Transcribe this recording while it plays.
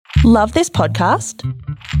Love this podcast?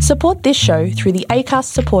 Support this show through the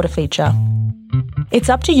Acast supporter feature. It's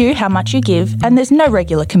up to you how much you give, and there's no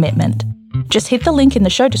regular commitment. Just hit the link in the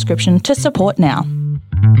show description to support now.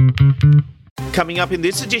 Coming up in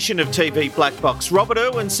this edition of TV Black Box, Robert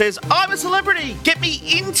Irwin says, "I'm a celebrity, get me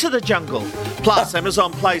into the jungle." Plus,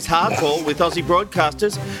 Amazon plays hardball with Aussie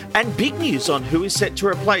broadcasters, and big news on who is set to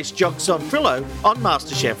replace Joxon Frillo on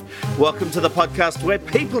MasterChef. Welcome to the podcast where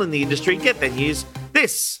people in the industry get their news.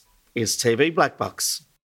 This is TV Black Box.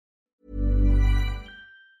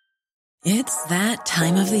 It's that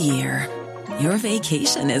time of the year. Your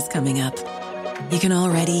vacation is coming up. You can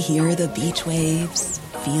already hear the beach waves,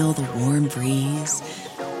 feel the warm breeze,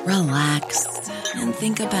 relax, and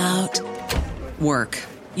think about work.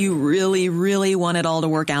 You really, really want it all to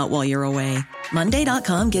work out while you're away.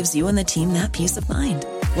 Monday.com gives you and the team that peace of mind.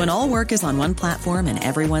 When all work is on one platform and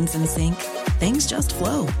everyone's in sync, things just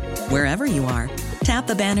flow. Wherever you are, tap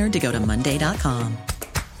the banner to go to Monday.com.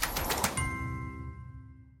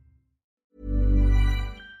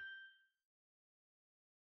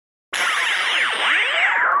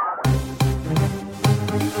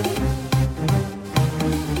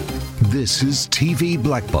 This is TV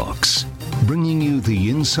Black Box, bringing you the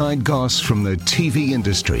inside goss from the TV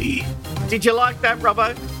industry. Did you like that,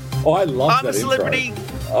 Robbo? Oh, I love I'm that a celebrity. Intro.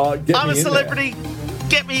 I'm a celebrity.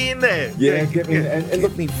 Get me in there. Yeah, get me in there. And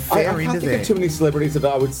look, I can't think of too many celebrities that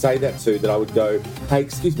I would say that to, that I would go, "Hey,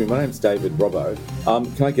 excuse me, my name's David Robbo.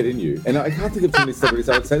 Can I get in you?" And I can't think of too many celebrities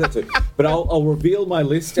I would say that to. But I'll reveal my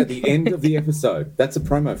list at the end of the episode. That's a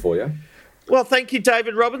promo for you. Well, thank you,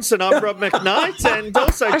 David Robinson. I'm Rob McKnight, and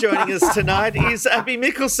also joining us tonight is Abby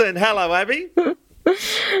Mickelson. Hello, Abby.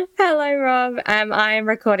 Hello, Rob. I am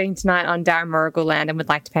recording tonight on Darramurrugal land and would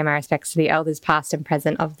like to pay my respects to the elders past and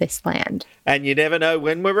present of this land. And you never know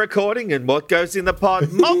when we're recording and what goes in the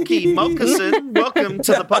pod. Monkey Moccasin, welcome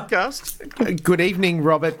to the podcast. Good evening,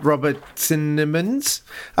 Robert Cinnamons,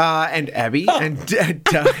 and Abby, and Dave.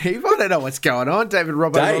 I don't know what's going on. David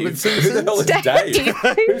Robinson. Who the hell is Dave?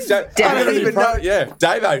 Who's Dave? I don't even know. Yeah,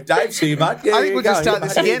 Dave's here, mate. Yeah, I think we'll just start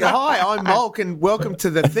this again. Hi, I'm Molk, and welcome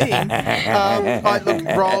to the thing. Look,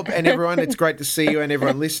 Rob and everyone, it's great to see you and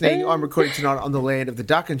everyone listening. I'm recording tonight on the land of the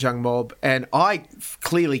Duck and Jung mob, and I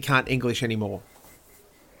clearly can't English anymore.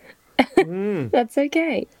 That's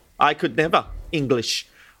okay. I could never English.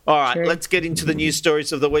 All right, True. Let's get into the news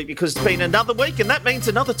stories of the week, because it's been another week, and that means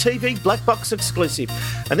another TV Black Box exclusive.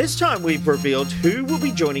 And this time we've revealed who will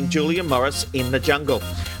be joining Julia Morris in the jungle.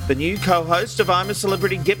 The new co-host of I'm a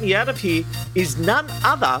Celebrity, Get Me Out of Here is none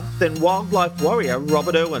other than wildlife warrior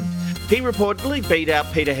Robert Irwin. He reportedly beat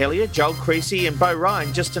out Peter Hellier, Joel Creasy and Bo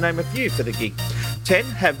Ryan, just to name a few, for the gig. 10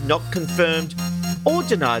 have not confirmed or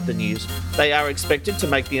denied the news. They are expected to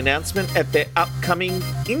make the announcement at their upcoming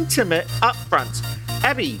intimate upfront.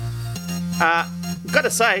 Abby, got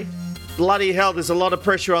to say, bloody hell, there's a lot of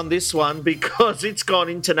pressure on this one because it's gone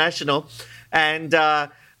international. And I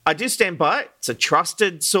do stand by it. It's a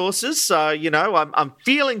trusted sources, so, you know, I'm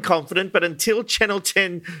feeling confident, but until Channel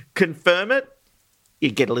 10 confirm it, you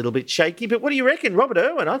get a little bit shaky. But what do you reckon, Robert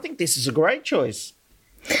Irwin? I think this is a great choice.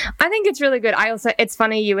 I think it's really good. It's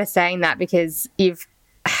funny you were saying that because you've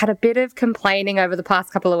had a bit of complaining over the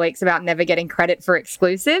past couple of weeks about never getting credit for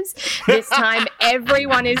exclusives. This time,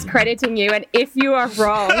 everyone is crediting you, and if you are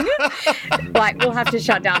wrong, we'll have to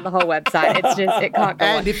shut down the whole website. It's just, it can't go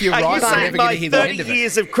on. And if you're right, Are you I'm saying never going my to hear the 30 end of it.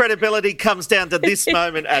 years of credibility comes down to this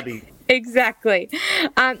moment, Abby? Exactly.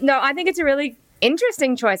 No, I think it's a really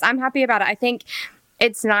interesting choice. I'm happy about it. I think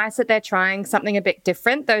it's nice that they're trying something a bit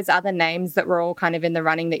different. Those other names that were all kind of in the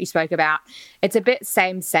running that you spoke about, it's a bit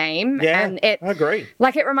same. Yeah, and I agree.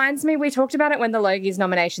 It reminds me, we talked about it when the Logies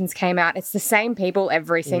nominations came out. It's the same people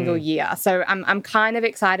every single year. So I'm kind of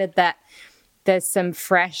excited that there's some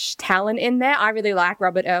fresh talent in there. I really like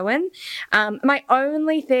Robert Irwin. My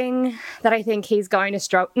only thing that I think he's going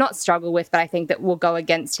to not struggle with, but I think that will go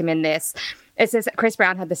against him in this, is this, Chris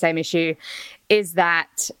Brown had the same issue, is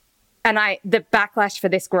that, and the backlash for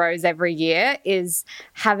this grows every year, is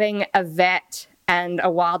having a vet and a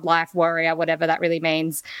wildlife warrior, whatever that really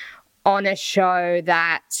means, on a show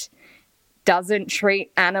that doesn't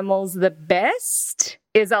treat animals the best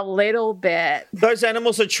is a little bit... Those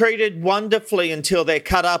animals are treated wonderfully until they're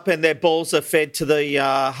cut up and their balls are fed to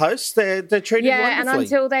the host. They're treated wonderfully. Yeah, and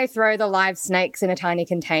until they throw the live snakes in a tiny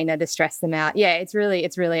container to stress them out. Yeah, it's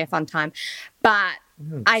really a fun time. But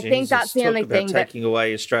I think that's the only thing that... taking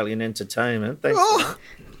away Australian entertainment. Thanks for that.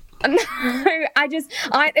 No,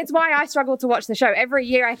 it's why I struggle to watch the show. Every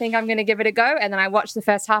year I think I'm going to give it a go, and then I watch the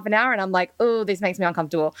first half an hour and I'm like, oh, this makes me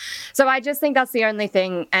uncomfortable. So I just think that's the only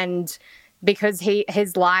thing, and because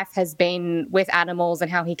his life has been with animals and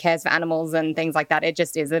how he cares for animals and things like that. It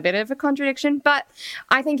just is a bit of a contradiction, but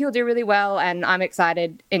I think he'll do really well, and I'm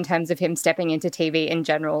excited in terms of him stepping into TV in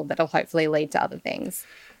general. That'll hopefully lead to other things.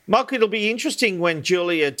 Mark, it'll be interesting when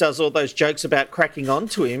Julia does all those jokes about cracking on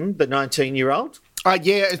to him, the 19-year-old.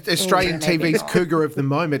 Australian TV's cougar of the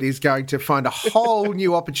moment is going to find a whole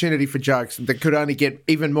new opportunity for jokes that could only get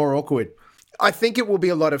even more awkward. I think it will be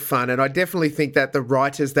a lot of fun, and I definitely think that the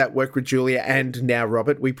writers that work with Julia and now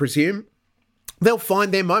Robert, we presume, they'll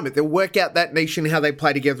find their moment. They'll work out that niche and how they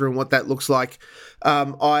play together and what that looks like.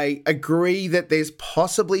 I agree that there's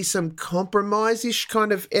possibly some compromise-ish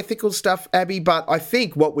kind of ethical stuff, Abby, but I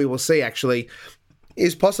think what we will see actually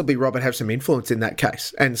is possibly Robert have some influence in that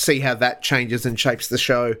case and see how that changes and shapes the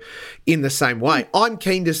show in the same way. I'm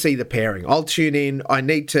keen to see the pairing. I'll tune in. I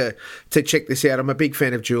need to check this out. I'm a big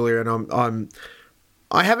fan of Julia, and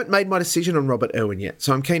I haven't made my decision on Robert Irwin yet,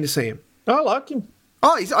 so I'm keen to see him. I like him.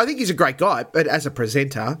 I think he's a great guy, but as a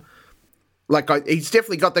presenter, he's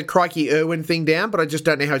definitely got the Crikey Irwin thing down, but I just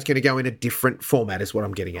don't know how it's going to go in a different format is what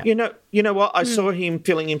I'm getting at. You know what? I saw him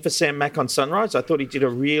filling in for Sam Mack on Sunrise. I thought he did a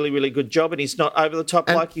really, really good job, and he's not over the top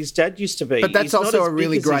like his dad used to be. But that's he's also a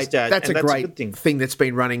really great dad, that's a great thing that's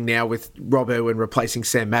been running now with Rob Irwin replacing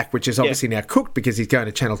Sam Mack, which is obviously now cooked because he's going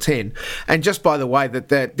to Channel 10. And just by the way,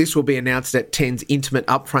 that this will be announced at 10's Intimate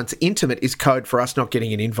Upfronts. Intimate is code for us not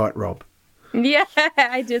getting an invite, Rob. Yeah,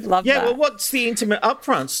 I did love that. Yeah, well, what's the Intimate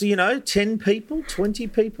Upfronts? 10 people, 20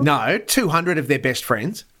 people? No, 200 of their best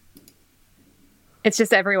friends. It's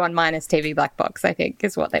just everyone minus TV Black Box, I think,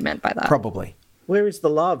 is what they meant by that. Probably. Where is the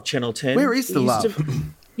love, Channel 10? Where is the love?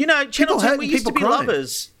 Channel 10, we used to be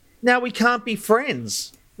lovers. Now we can't be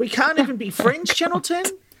friends. We can't even be friends, Channel 10?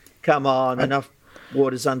 Come on, enough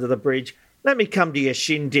water's under the bridge. Let me come to your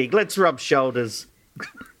shindig. Let's rub shoulders.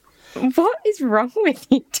 What is wrong with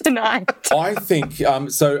you tonight? I think,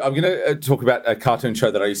 so I'm going to talk about a cartoon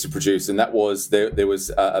show that I used to produce, and that was, there was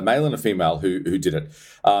a male and a female who did it.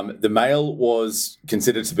 The male was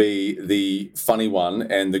considered to be the funny one,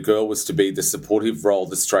 and the girl was to be the supportive role,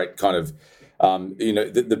 the straight kind of,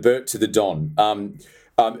 the Bert to the Don. And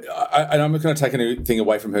I'm not going to take anything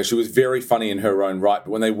away from her. She was very funny in her own right, but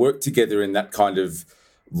when they worked together in that kind of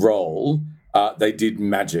role, they did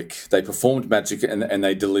magic. They performed magic and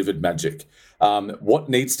they delivered magic. What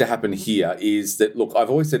needs to happen here is that, look, I've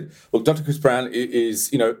always said, look, Dr. Chris Brown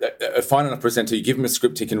is a fine enough presenter. You give him a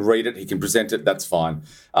script, he can read it, he can present it, that's fine.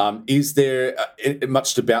 Is there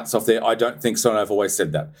much to bounce off there? I don't think so, and I've always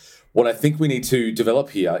said that. What I think we need to develop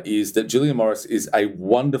here is that Julia Morris is a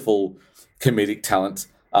wonderful comedic talent,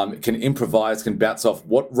 can improvise, can bounce off.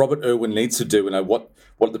 What Robert Irwin needs to do, and what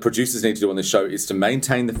the producers need to do on the show is to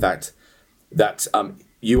maintain the fact that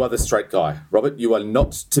you are the straight guy. Robert, you are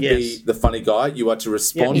not to be the funny guy. You are to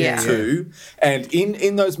respond to. And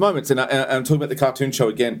in those moments, and I'm talking about the cartoon show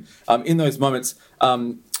again, in those moments,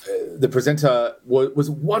 the presenter was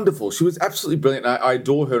wonderful. She was absolutely brilliant. I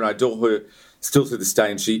adore her, and I adore her still to this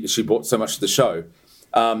day, and she brought so much to the show.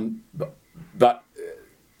 But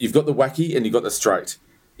you've got the wacky and you've got the straight.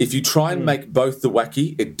 If you try and make both the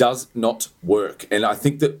wacky, it does not work. And I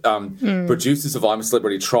think that producers of I'm a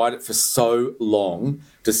Celebrity tried it for so long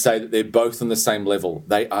to say that they're both on the same level.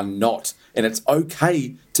 They are not. And it's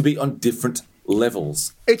okay to be on different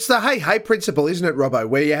levels. It's the hey principle, isn't it, Robbo?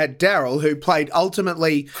 Where you had Daryl, who played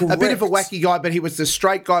ultimately a bit of a wacky guy, but he was the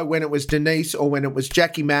straight guy when it was Denise or when it was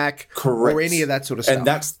Jackie Mack or any of that sort of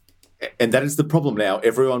stuff. And that is the problem now.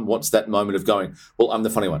 Everyone wants that moment of going, well, I'm the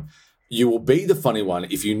funny one. You will be the funny one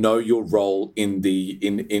if you know your role in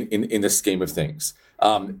the scheme of things.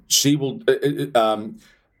 She will.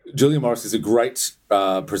 Julia Morris is a great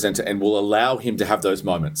presenter and will allow him to have those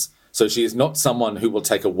moments. So she is not someone who will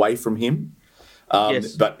take away from him,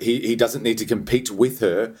 but he doesn't need to compete with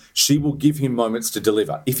her. She will give him moments to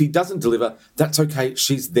deliver. If he doesn't deliver, that's okay.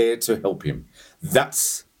 She's there to help him.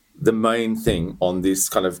 That's the main thing on this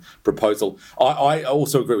kind of proposal. I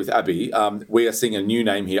also agree with Abby. We are seeing a new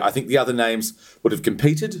name here. I think the other names would have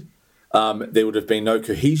competed. There would have been no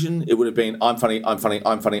cohesion. It would have been, I'm funny, I'm funny,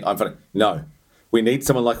 I'm funny, I'm funny. No. We need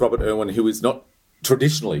someone like Robert Irwin who is not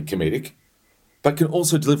traditionally comedic, but can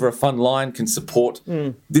also deliver a fun line, can support.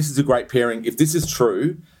 This is a great pairing. If this is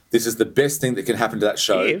true, this is the best thing that can happen to that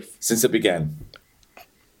show since it began.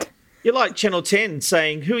 You're like Channel 10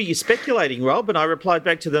 saying, who are you speculating, Rob? And I replied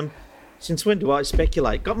back to them, since when do I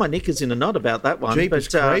speculate? Got my knickers in a knot about that one. Jeepers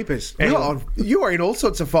creepers. Anyway. You are in all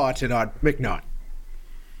sorts of fire tonight, McKnight.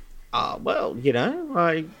 Well,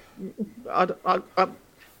 I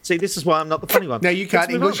see, this is why I'm not the funny one. No, you can't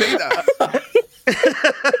English either.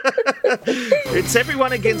 It's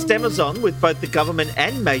everyone against Amazon, with both the government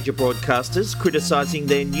and major broadcasters criticising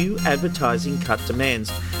their new advertising cut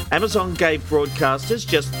demands. Amazon gave broadcasters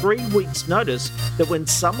just 3 weeks' notice that when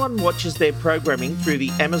someone watches their programming through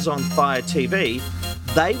the Amazon Fire TV,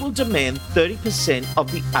 they will demand 30%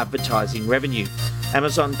 of the advertising revenue.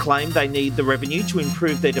 Amazon claimed they need the revenue to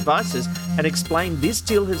improve their devices and explained this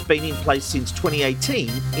deal has been in place since 2018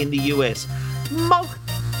 in the US.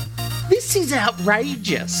 This is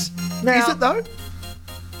outrageous. Now, is it though?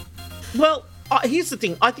 Well, here's the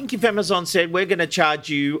thing. I think if Amazon said we're going to charge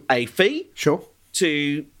you a fee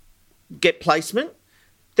to get placement,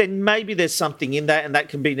 then maybe there's something in that and that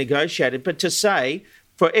can be negotiated. But to say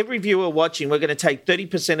for every viewer watching, we're going to take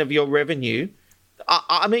 30% of your revenue,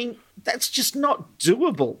 I mean, that's just not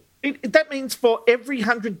doable. That means for every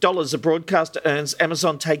 $100 a broadcaster earns,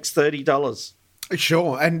 Amazon takes $30.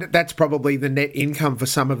 Sure, and that's probably the net income for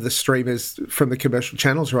some of the streamers from the commercial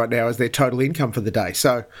channels right now as their total income for the day.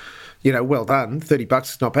 So, well done. $30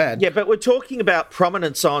 is not bad. Yeah, but we're talking about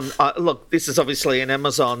prominence on... look, this is obviously an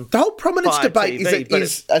Amazon... The whole prominence Fire debate TV,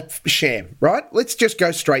 is a sham, right? Let's just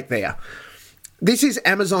go straight there. This is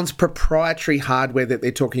Amazon's proprietary hardware that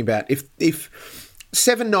they're talking about. If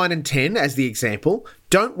 7, 9 and 10, as the example,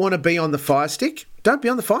 don't want to be on the Fire Stick, don't be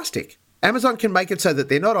on the Fire Stick. Amazon can make it so that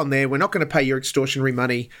they're not on there. We're not going to pay your extortionary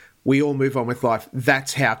money. We all move on with life.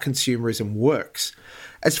 That's how consumerism works.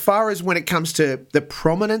 As far as when it comes to the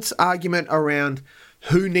prominence argument around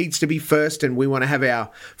who needs to be first and we want to have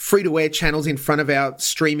our free-to-air channels in front of our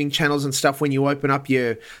streaming channels and stuff when you open up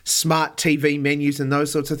your smart TV menus and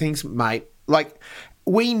those sorts of things, mate,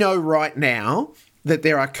 we know right now that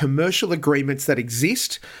there are commercial agreements that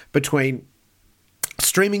exist between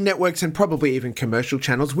streaming networks and probably even commercial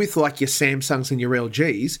channels with your Samsungs and your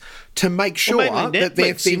LGs to make sure that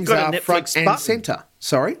their things are front and centre.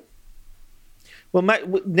 Sorry? Well,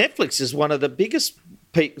 mate, Netflix is one of the biggest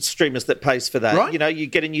streamers that pays for that. Right. You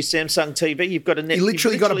get a new Samsung TV, you've got a Netflix. You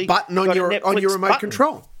literally got a button on your remote button.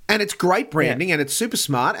 control. And it's great branding and it's super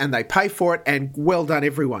smart and they pay for it and well done,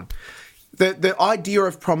 everyone. The idea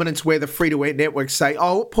of prominence where the free-to-air networks say,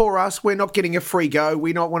 oh, poor us, we're not getting a free go,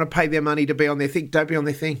 we don't want to pay their money to be on their thing, don't be on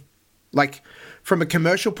their thing. From a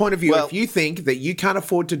commercial point of view, if you think that you can't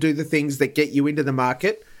afford to do the things that get you into the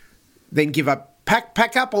market, then give up,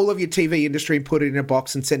 pack up all of your TV industry and put it in a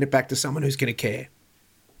box and send it back to someone who's going to care.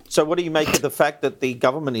 So what do you make of the fact that the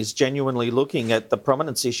government is genuinely looking at the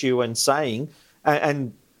prominence issue and saying,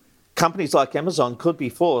 and companies like Amazon could be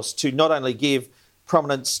forced to not only give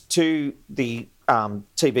prominence to the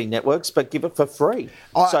TV networks, but give it for free.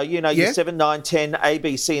 Your 7, 9, 10,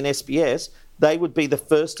 ABC and SBS, they would be the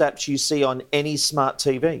first apps you see on any smart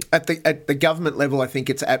TV. At the government level, I think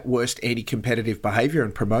it's at worst anti-competitive behaviour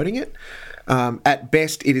and promoting it. At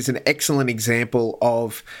best, it is an excellent example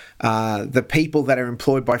of the people that are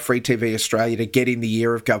employed by Free TV Australia to get in the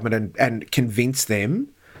ear of government and convince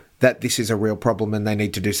them that this is a real problem and they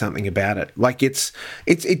need to do something about it.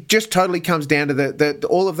 It just totally comes down to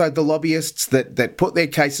all of the lobbyists that put their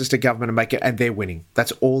cases to government and make it, and they're winning.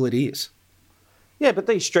 That's all it is. Yeah, but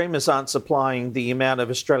these streamers aren't supplying the amount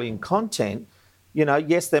of Australian content.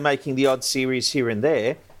 Yes, they're making the odd series here and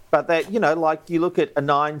there, but that, you look at a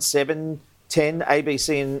 9, 7, 10,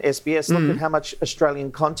 ABC and SBS, look at how much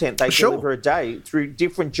Australian content they deliver a day through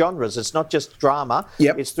different genres. It's not just drama.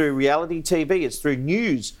 Yep. It's through reality TV. It's through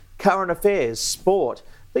news, current affairs, sport.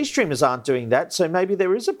 These streamers aren't doing that, so maybe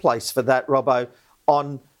there is a place for that, Robbo,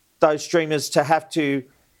 on those streamers to have to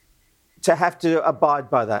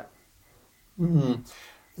abide by that.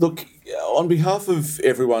 Look, on behalf of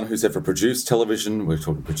everyone who's ever produced television, we're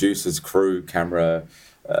talking producers, crew, camera,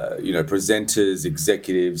 presenters,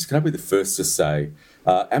 executives, can I be the first to say,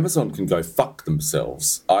 Amazon can go fuck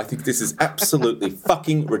themselves. I think this is absolutely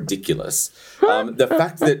fucking ridiculous. The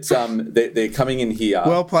fact that they're coming in here,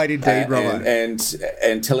 well played indeed, Robbo,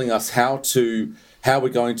 and telling us how we're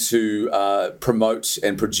going to promote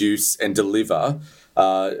and produce and deliver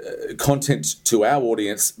content to our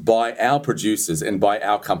audience by our producers and by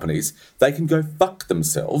our companies, they can go fuck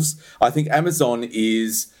themselves. I think Amazon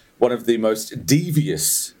is one of the most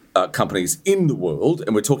devious companies in the world,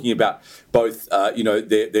 and we're talking about both,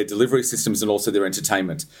 their delivery systems and also their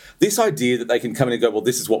entertainment. This idea that they can come in and go, well,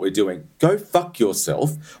 this is what we're doing. Go fuck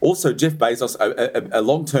yourself. Also, Jeff Bezos, a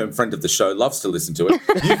long-term friend of the show, loves to listen to it.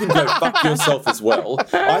 You can go fuck yourself as well.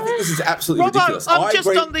 I think this is absolutely ridiculous.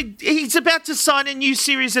 He's about to sign a new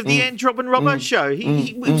series of the Andrew and Robbo show.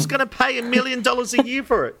 He was going to pay $1 million a year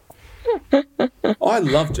for it.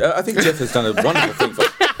 I think Jeff has done a wonderful thing for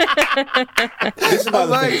it. This is my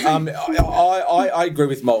other thing. I agree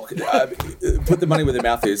with Molk. Put the money where their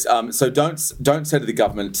mouth is. So don't say to the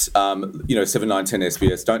government, 7, 9, 10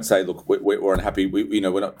 SBS. Don't say, look, we're unhappy.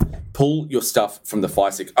 We're not. Pull your stuff from the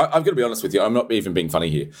Fire Stick. I've got to be honest with you. I'm not even being funny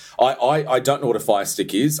here. I don't know what a Fire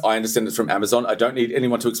Stick is. I understand it's from Amazon. I don't need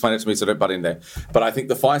anyone to explain it to me, so don't butt in there. But I think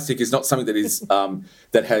the Fire Stick is not something that is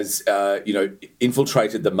that has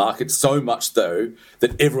infiltrated the market so much though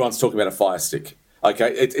that everyone's talking about a Fire Stick.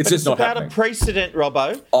 Okay, it's just not happening. It's about a precedent,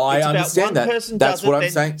 Robbo. I understand that. That's what I'm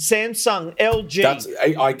saying. Samsung,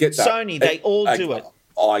 LG, I get that. Sony, they all do it.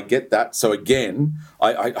 I get that. So again,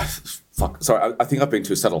 Sorry, I think I've been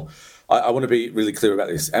too subtle. I want to be really clear about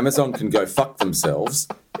this. Amazon can go fuck themselves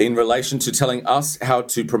in relation to telling us how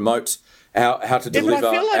to promote, how to deliver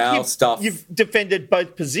our stuff. You've defended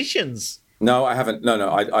both positions. No, I haven't. No,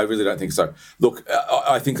 I really don't think so. Look,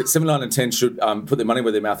 I think that 7, 9 and 10 should put their money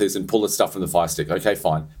where their mouth is and pull the stuff from the Fire Stick. Okay,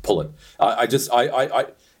 fine, pull it.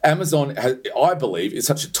 Amazon, I believe, is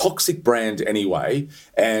such a toxic brand anyway,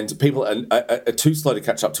 and people are too slow to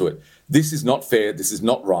catch up to it. This is not fair. This is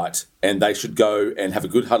not right, and they should go and have a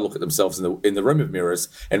good hard look at themselves in the room of mirrors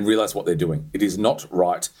and realise what they're doing. It is not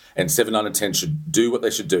right, and 7, 9 and 10 should do what they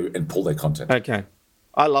should do and pull their content. Okay.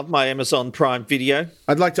 I love my Amazon Prime Video.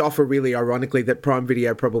 I'd like to offer really ironically that Prime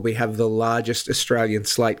Video probably have the largest Australian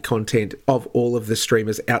slate content of all of the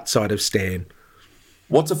streamers outside of Stan.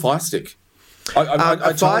 What's a Fire Stick?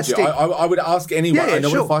 I challenge you. I would ask anyone. I know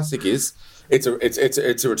what a Fire Stick is. It's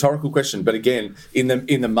a rhetorical question, but again, in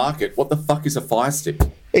the market, what the fuck is a Fire Stick?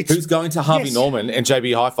 Who's going to Harvey Norman and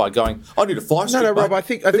JB Hi-Fi going, I need a Fire Stick? No, Rob, I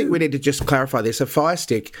think we need to just clarify this. A Fire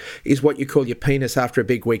Stick is what you call your penis after a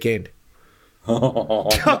big weekend. Oh,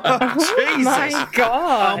 Jesus. My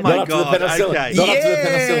God. Oh, my God. Okay.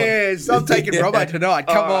 Yes, I'm taking Robbo tonight.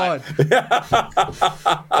 Come on.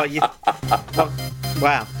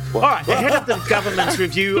 Wow. All right, ahead of the government's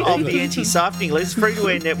review of the anti-siphoning list,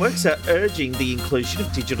 free-to-air networks are urging the inclusion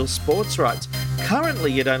of digital sports rights.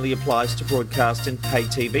 Currently, it only applies to broadcast and pay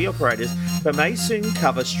TV operators, but may soon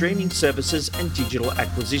cover streaming services and digital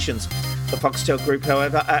acquisitions. The Foxtel Group,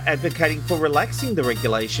 however, are advocating for relaxing the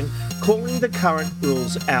regulation, calling the current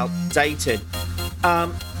rules outdated.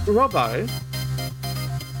 Robbo,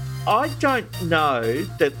 I don't know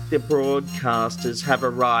that the broadcasters have a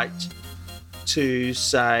right to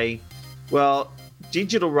say, well,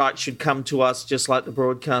 digital rights should come to us just like the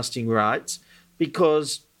broadcasting rights,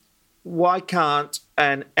 because why can't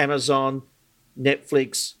an Amazon,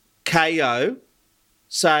 Netflix, KO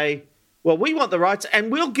say, well, we want the rights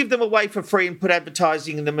and we'll give them away for free and put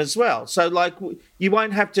advertising in them as well. So, like, you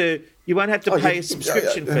won't have to pay a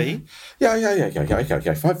subscription fee.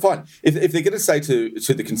 Okay, fine. If they're going to say to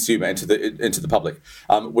the consumer and to the public,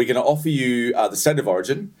 we're going to offer you the state of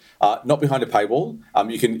origin, not behind a paywall.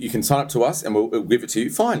 You can sign up to us and we'll give it to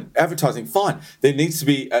you. Fine, advertising, fine. There needs to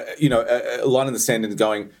be a line in the sand and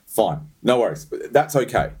going, fine, no worries. That's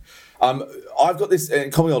okay. I've got this,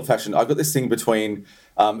 call me old-fashioned, I've got this thing between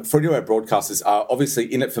free-to-air broadcasters are obviously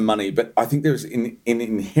in it for money, but I think there's an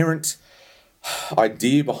inherent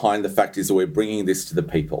idea behind the fact is that we're bringing this to the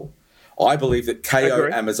people. I believe that KO,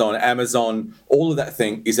 Amazon, all of that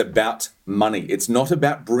thing is about money. It's not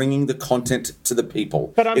about bringing the content to the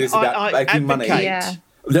people. But it is about making money. Yeah.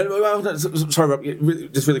 No, sorry, Rob,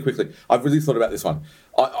 just really quickly. I've really thought about this one.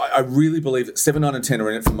 I really believe that 7, 9 and 10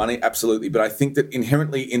 are in it for money, absolutely. But I think that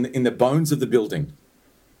inherently in the bones of the building,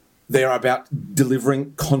 they are about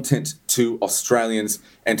delivering content to Australians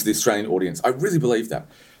and to the Australian audience. I really believe that.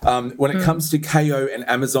 When it comes to KO and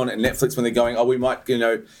Amazon and Netflix, when they're going, we might,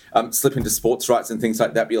 slip into sports rights and things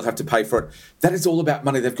like that, but you'll have to pay for it. That is all about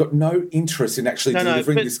money. They've got no interest in actually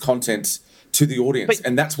delivering this content to the audience,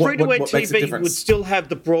 and that's what makes it different. Free-to-air TV would still have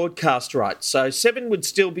the broadcast rights, so 7 would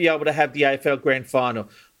still be able to have the AFL Grand Final.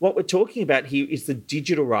 What we're talking about here is the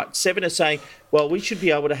digital rights. 7 are saying, well, we should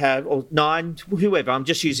be able to have, or 9, whoever, I'm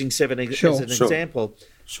just using 7 as an example,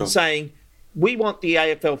 saying we want the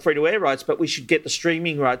AFL free-to-air rights, but we should get the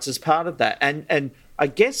streaming rights as part of that. And I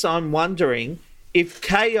guess I'm wondering if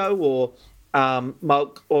KO or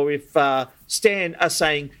Mulk or if Stan are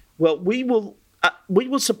saying, well, we will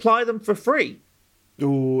supply them for free.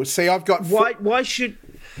 Oh, see, I've got why should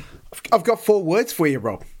I've got 4 words for you,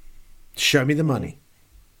 Rob. Show me the money.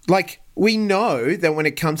 Like, we know that when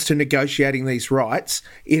it comes to negotiating these rights,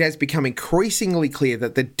 it has become increasingly clear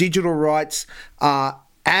that the digital rights are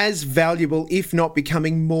as valuable, if not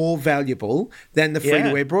becoming more valuable, than the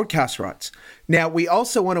free-to-air broadcast rights. Now, I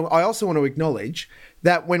also want to acknowledge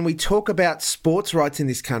that when we talk about sports rights in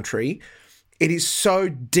this country, it is so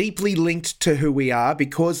deeply linked to who we are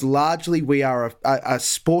because largely we are a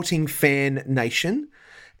sporting fan nation.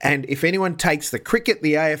 And if anyone takes the cricket,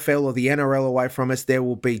 the AFL or the NRL away from us, there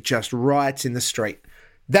will be just riots in the street.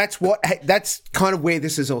 That's kind of where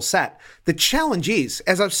this is all sat. The challenge is,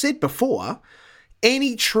 as I've said before,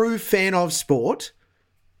 any true fan of sport,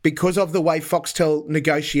 because of the way Foxtel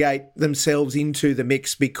negotiate themselves into the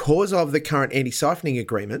mix because of the current anti-siphoning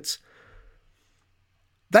agreements,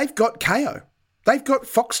 they've got KO. They've got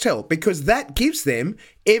Foxtel because that gives them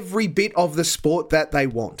every bit of the sport that they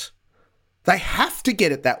want. They have to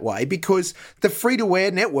get it that way because the free-to-air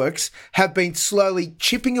networks have been slowly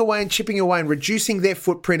chipping away and reducing their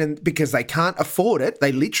footprint, and because they can't afford it.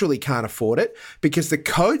 They literally can't afford it because the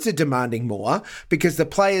codes are demanding more, because the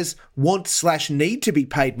players want/need to be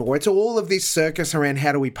paid more. It's all of this circus around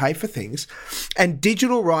how do we pay for things. And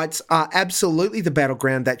digital rights are absolutely the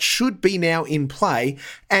battleground that should be now in play,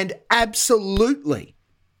 and absolutely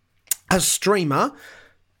a streamer,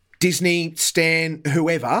 Disney, Stan,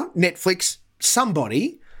 whoever, Netflix,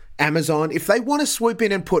 somebody, Amazon, if they want to swoop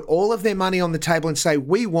in and put all of their money on the table and say,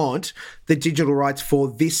 we want the digital rights for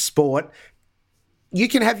this sport, you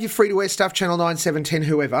can have your free-to-air stuff, Channel 9, 710,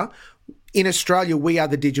 whoever. In Australia, we are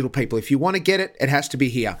the digital people. If you want to get it, it has to be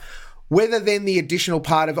here. Whether then the additional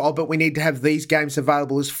part of, but we need to have these games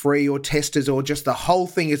available as free or testers, or just the whole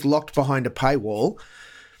thing is locked behind a paywall,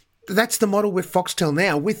 that's the model with Foxtel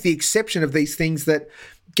now, with the exception of these things that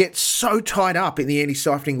get so tied up in the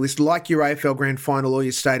anti-siphoning list, like your AFL Grand Final or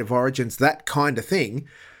your State of Origins, that kind of thing.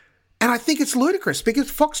 And I think it's ludicrous because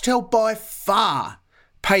Foxtel by far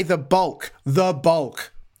pay the bulk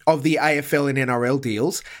of the AFL and NRL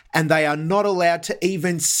deals, and they are not allowed to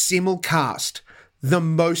even simulcast the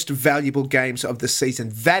most valuable games of the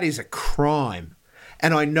season. That is a crime.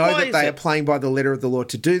 And I know that they are playing by the letter of the law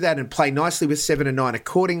to do that and play nicely with 7 and 9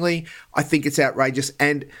 accordingly. I think it's outrageous.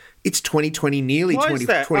 And it's 2020, nearly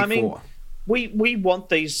 2024. I mean, we want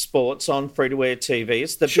these sports on free-to-air TV.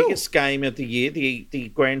 It's the biggest game of the year,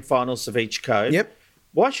 the grand finals of each code. Yep.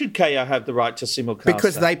 Why should KO have the right to simulcast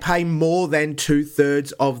Because that? they pay more than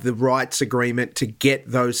 2/3 of the rights agreement to get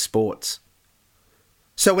those sports.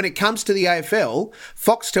 So when it comes to the AFL,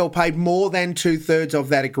 Foxtel paid more than 2/3 of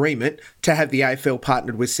that agreement to have the AFL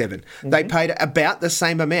partnered with 7. Mm-hmm. They paid about the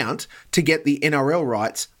same amount to get the NRL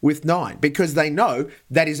rights with 9 because they know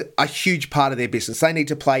that is a huge part of their business. They need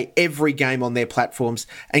to play every game on their platforms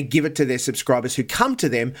and give it to their subscribers who come to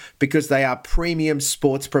them because they are premium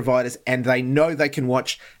sports providers and they know they can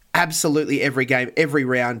watch absolutely every game, every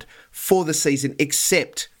round for the season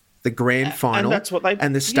except the grand final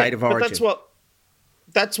and the State of Origin.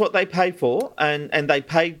 That's what they pay for, and they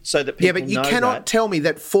pay so that people know that. Yeah, but you cannot tell me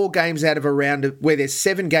that 4 games out of a round, where there's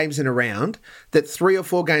 7 games in a round, that 3 or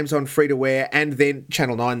 4 games on free-to-air and then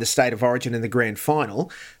Channel 9, the State of Origin and the grand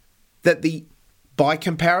final, that by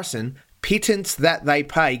comparison, pittance that they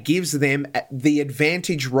pay gives them the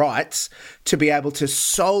advantage rights to be able to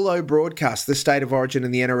solo broadcast the State of Origin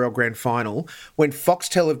and the NRL grand final. When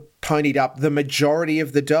Foxtel have ponied up the majority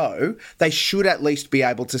of the dough, they should at least be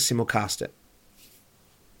able to simulcast it.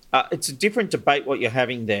 It's a different debate what you're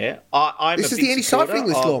having there. This is the anti-siphoning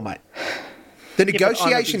list law, mate. The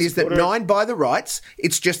negotiation is that 9 buy the rights.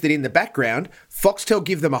 It's just that in the background, Foxtel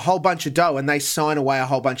give them a whole bunch of dough and they sign away a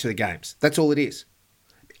whole bunch of the games. That's all it is.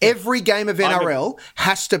 Every game of NRL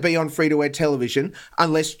has to be on free-to-air television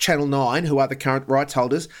unless Channel 9, who are the current rights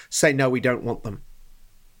holders, say, no, we don't want them.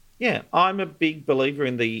 Yeah, I'm a big believer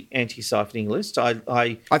in the anti-siphoning list. I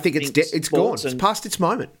think it's gone. It's past its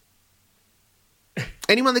moment.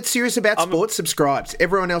 Anyone that's serious about sports subscribes.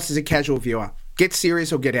 Everyone else is a casual viewer. Get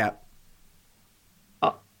serious or get out.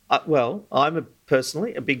 Well, I'm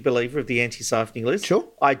personally a big believer of the anti-siphoning list. Sure.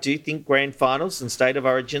 I do think grand finals and State of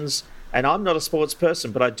Origins, and I'm not a sports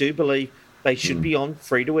person, but I do believe they should be on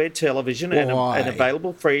free-to-air television and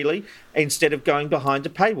available freely instead of going behind a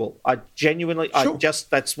paywall.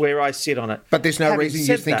 That's where I sit on it. But there's no reason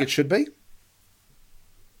you think it should be?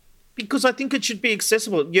 Because I think it should be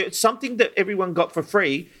accessible. It's something that everyone got for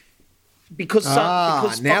free because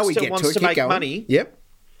Foxtel wants to make money. Yep.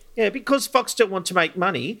 Yeah, because Foxtel want to make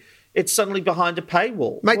money, it's suddenly behind a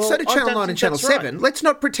paywall. Mate, so do Channel 9 and Channel 7. Right. Let's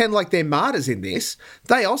not pretend like they're martyrs in this.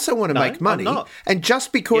 They also want to make money. And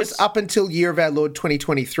just because up until year of our Lord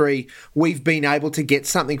 2023, we've been able to get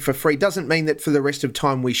something for free doesn't mean that for the rest of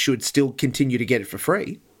time we should still continue to get it for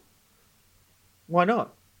free. Why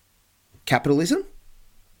not? Capitalism?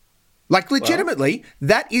 Like, legitimately,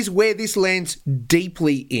 that is where this lands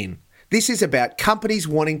deeply in. This is about companies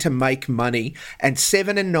wanting to make money, and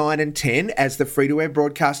 7 and 9 and 10, as the free-to-air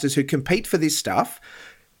broadcasters who compete for this stuff,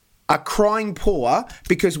 are crying poor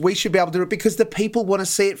because we should be able to do it because the people want to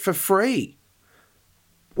see it for free.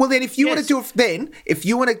 Well, then if you want to do it, if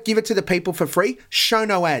you want to give it to the people for free, show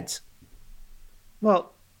no ads.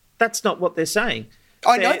 Well, that's not what they're saying.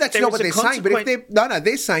 I know that's not what they're saying, but if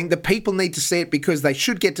they're saying the people need to see it because they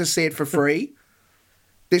should get to see it for free.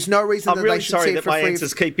 There's no reason that they should see it for free. I'm really sorry that my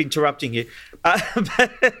answers keep interrupting you.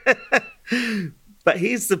 But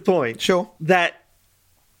here's the point. Sure. That,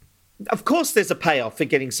 of course, there's a payoff for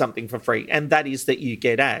getting something for free, and that is that you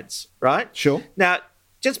get ads, right? Sure. Now,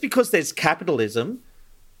 just because there's capitalism,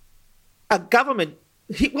 a government...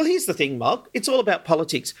 here's the thing, Mark. It's all about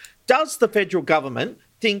politics. Does the federal government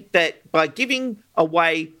think that by giving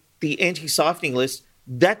away the anti-siphoning list,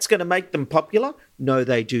 that's going to make them popular? No,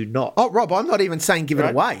 they do not. Oh, Rob, I'm not even saying give it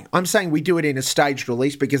away. I'm saying we do it in a staged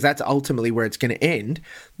release because that's ultimately where it's going to end.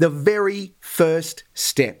 The very first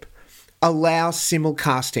step, allow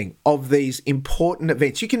simulcasting of these important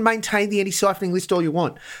events. You can maintain the anti-siphoning list all you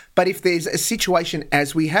want, but if there's a situation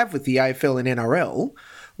as we have with the AFL and NRL,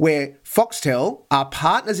 where Foxtel are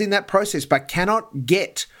partners in that process but cannot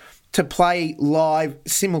get to play live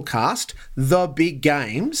simulcast the big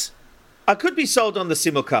games. I could be sold on the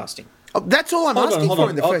simulcasting. Oh, that's all I'm asking for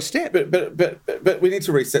in the first step. But we need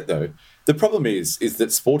to reset, though. The problem is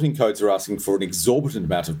that sporting codes are asking for an exorbitant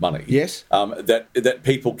amount of money. Yes. That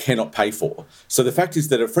people cannot pay for. So the fact is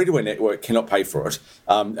that a free-to-air network cannot pay for it.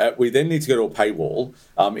 We then need to go to a paywall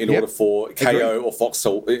in order for KO or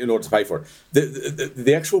Foxtel in order to pay for it.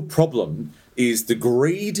 The actual problem is the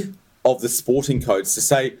greed of the sporting codes to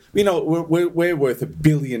say, we're worth $1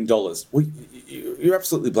 billion. Well, you're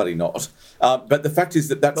absolutely bloody not. But the fact is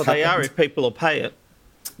that's happened. They are if people will pay it.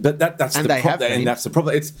 But that's the problem, and that's the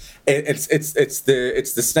problem. It's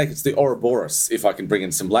the snake. It's the Ouroboros. If I can bring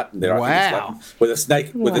in some Latin there, wow. I think it's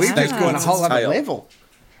Latin, where the snake, going a whole other level.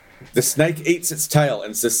 The snake eats its tail,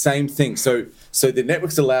 and it's the same thing. So the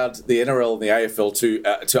networks allowed the NRL and the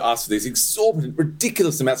AFL to ask for these exorbitant,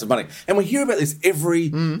 ridiculous amounts of money, and we hear about this every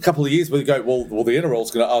couple of years. Where they go, well, the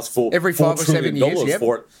NRL's going to ask for every 5 or 7 years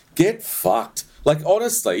for it. Get fucked. Like,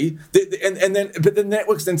 honestly, but the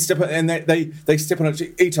networks then step on, and they step on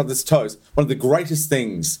each other's toes. One of the greatest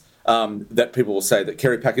things that people will say that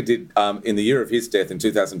Kerry Packer did in the year of his death in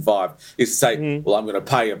 2005 is to say, well, I'm going to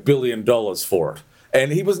pay $1 billion for it.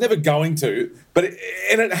 And he was never going to, but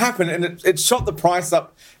it happened, and it shot the price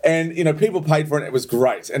up, and people paid for it. And it was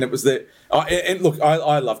great, and it was and look,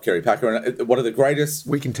 I love Kerry Packer, and one of the greatest.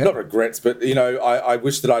 We can tell. Not regrets, but I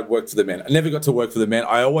wish that I'd worked for the men. I never got to work for the men.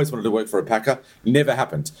 I always wanted to work for a Packer. Never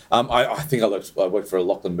happened. I think I worked for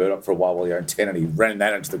Lachlan Murdoch for a while he owned 10, and he ran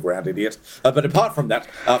that into the ground, idiot. But apart from that,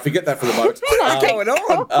 forget that for the moment. What's going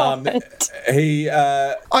on?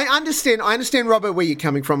 I understand, Robert, where you're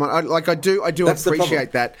coming from. I do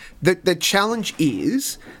appreciate that. The challenge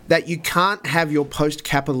is that you can't have your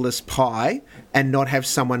post-capitalist pie and not have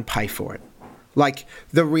someone pay for it. Like,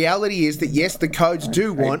 the reality is that, yes, the codes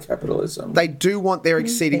do want capitalism. They do want their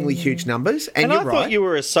exceedingly huge numbers, and you're right. I thought you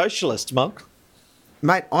were a socialist, Monk.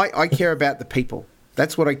 Mate, I care about the people.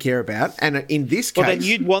 That's what I care about. And in this case... Well, then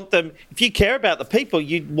you'd want them... If you care about the people,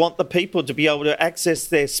 you'd want the people to be able to access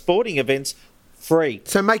their sporting events free.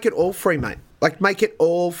 So make it all free, mate. Like, make it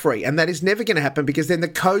all free. And that is never going to happen because then the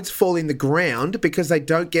codes fall in the ground because they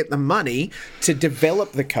don't get the money to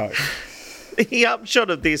develop the code. The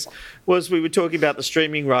upshot of this was we were talking about the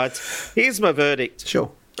streaming rights. Here's my verdict.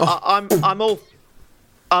 Sure. I'm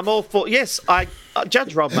all for... Yes,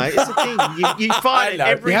 Judge Rob, mate, it's a thing. You find it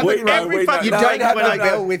every fucking You don't have a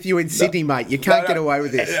bell with you in Sydney, mate. You can't get away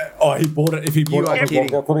with this. He bought it. If he bought it,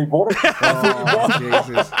 he bought it. Oh,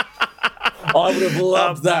 Jesus. I would have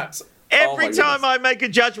loved that. Every time I make a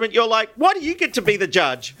judgment, you're like, why do you get to be the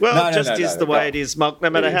judge? Well, it just is the way it is, Monk, no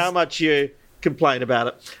matter how much you complain about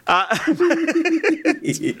it.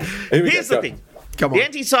 Here's the thing. Come on. The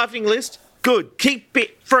anti-siphoning list, good. Keep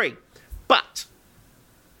it free. But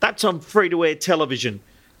that's on free-to-air television.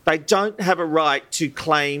 They don't have a right to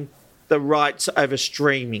claim the rights over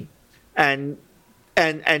streaming and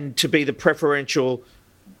to be the preferential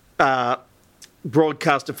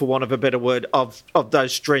broadcaster, for want of a better word, of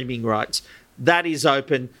those streaming rights. That is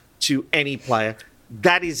open to any player.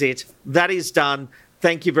 That is it. That is done.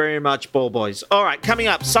 Thank you very much, ball boys. All right, coming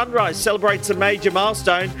up, Sunrise celebrates a major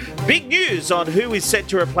milestone. Big news on who is set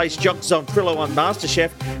to replace Jocks on Frillo on MasterChef.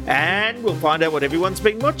 And we'll find out what everyone's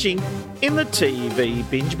been watching in the TV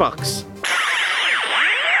binge box.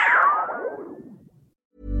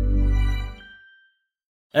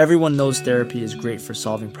 Everyone knows therapy is great for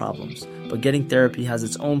solving problems, but getting therapy has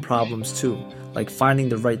its own problems too, like finding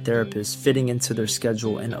the right therapist, fitting into their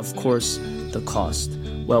schedule, and of course, the cost.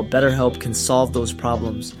 Well, BetterHelp can solve those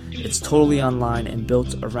problems. It's totally online and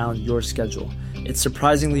built around your schedule. It's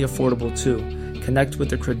surprisingly affordable too. Connect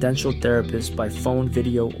with a credentialed therapist by phone,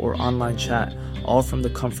 video, or online chat, all from the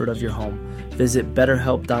comfort of your home. Visit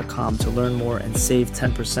BetterHelp.com to learn more and save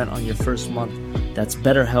 10% on your first month. That's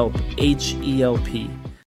BetterHelp, H-E-L-P.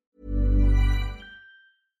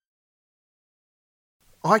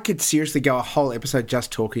 I could seriously go a whole episode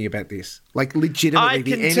just talking about this. Like, legitimately,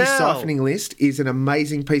 the anti-siphoning list is an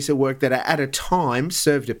amazing piece of work that at a time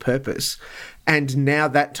served a purpose, and now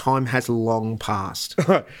that time has long passed.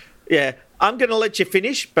 Yeah. I'm going to let you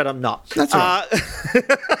finish, but I'm not. That's right.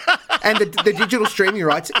 And the digital streaming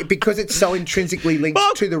rights, because it's so intrinsically linked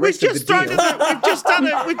to the rest of the deal.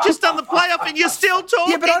 We've just done the playoff, and you're still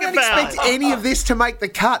talking about it. Yeah, but I don't expect any of this to make the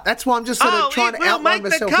cut. That's why I'm just sort of trying to outline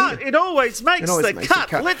myself. It always makes the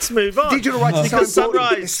cut. Let's move on. Digital rights are so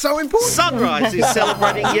important. It's so important. Sunrise is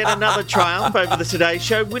celebrating yet another triumph over the Today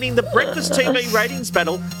Show, winning the breakfast TV ratings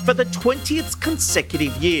battle for the 20th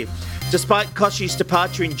consecutive year. Despite Koshy's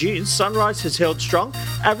departure in June, Sunrise has held strong,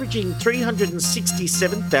 averaging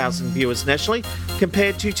 367,000 viewers nationally,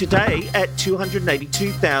 compared to Today at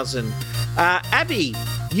 282,000. Abby,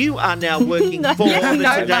 you are now working for the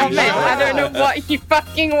Today Show. I don't know what you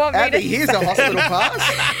fucking want me to say. Abby, here's a hospital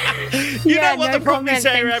pass. You know what the problem is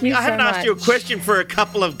here, Abby? I haven't asked you a question for a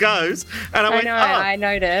couple of goes. And I went, I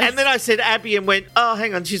noticed. And then I said Abby and went, oh,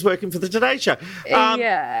 hang on, she's working for the Today Show.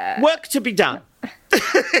 Yeah. Work to be done.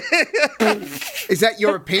 Is that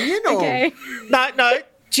your opinion? Or? Okay. No.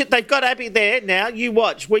 They've got Abby there now. You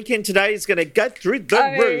watch. Weekend Today is going to go through the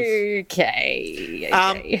roof.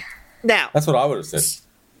 Okay. Now. That's what I would have said.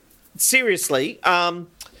 Seriously, I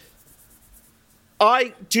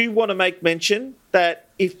do want to make mention that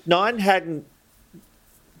if Nine hadn't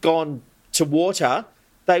gone to water,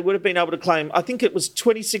 they would have been able to claim, I think it was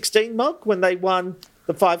 2016, Mog, when they won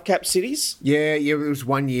the 5 cap cities. Yeah, it was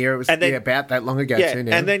 1 year. It was about that long ago too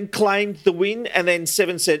now. And then claimed the win, and then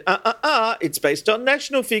Seven said, it's based on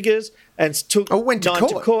national figures, and went to Nine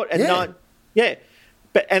court. to court. And Nine,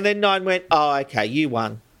 and then Nine went, oh, okay, you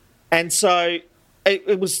won. And so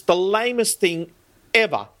it was the lamest thing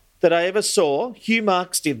ever that I ever saw. Hugh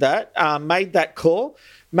Marks did that, made that call,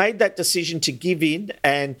 made that decision to give in,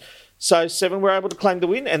 and so Seven were able to claim the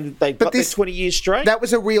win, and they got their 20 years straight. That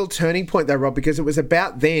was a real turning point, though, Rob, because it was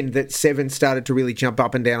about then that Seven started to really jump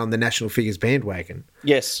up and down on the national figures bandwagon.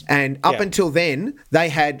 Yes. And up until then, they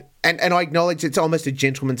had, and I acknowledge it's almost a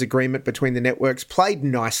gentleman's agreement between the networks, played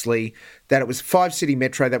nicely, that it was 5 City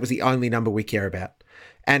Metro, that was the only number we care about.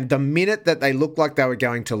 And the minute that they looked like they were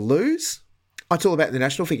going to lose, it's all about the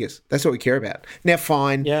national figures. That's what we care about. Now,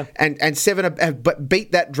 fine. Yeah. And Seven have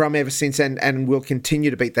beat that drum ever since and will continue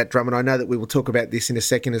to beat that drum. And I know that we will talk about this in a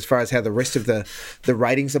second as far as how the rest of the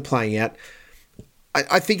ratings are playing out.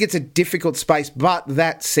 I think it's a difficult space. But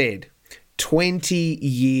that said, 20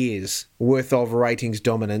 years worth of ratings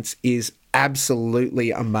dominance is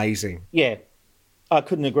absolutely amazing. Yeah, I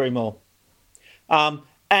couldn't agree more.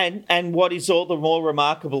 And what is all the more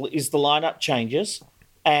remarkable is the lineup changes.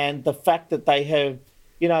 And the fact that they have,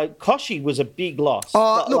 Koshy was a big loss.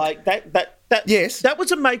 Look, like yes, that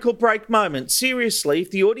was a make or break moment. Seriously,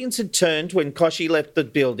 if the audience had turned when Koshy left the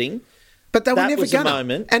building, but they were never going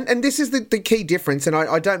to. And this is the key difference. And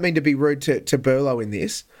I don't mean to be rude to Burlow in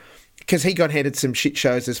this, because he got handed some shit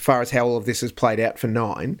shows as far as how all of this has played out for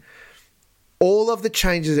Nine. All of the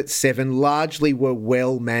changes at Seven largely were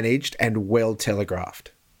well managed and well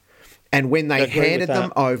telegraphed. And when they handed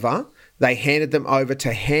them over. They handed them over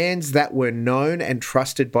to hands that were known and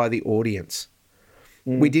trusted by the audience.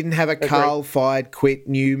 We didn't have a Carl fired, quit,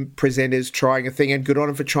 new presenters trying a thing, and good on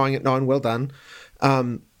them for trying it, Nine, well done.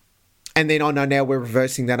 And then I know now we're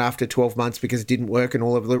reversing that after 12 months because it didn't work and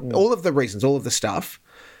all of the reasons, all of the stuff.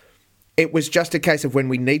 It was just a case of when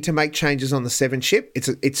we need to make changes on the Seven ship,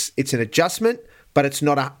 it's an adjustment, but it's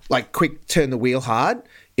not a quick turn the wheel hard.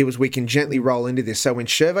 It was we can gently roll into this. So when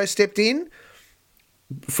Shervo stepped in,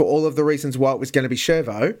 for all of the reasons why it was going to be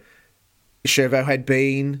Shervo had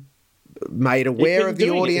been made aware of the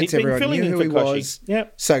audience. Everyone knew who he was.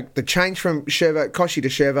 Yep. So the change from Koshy to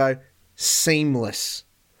Shervo, seamless.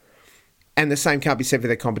 And the same can't be said for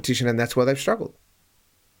their competition, and that's why they've struggled.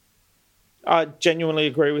 I genuinely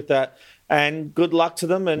agree with that. And good luck to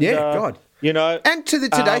them. And God. And to the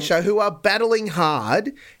Today Show, who are battling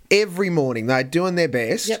hard every morning. They're doing their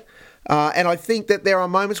best. Yep. And I think that there are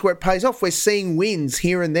moments where it pays off. We're seeing wins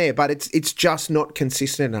here and there, but it's just not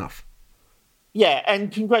consistent enough. Yeah,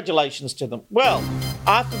 and congratulations to them. Well,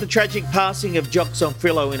 after the tragic passing of Jock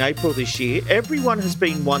Zonfrillo in April this year, everyone has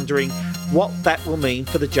been wondering what that will mean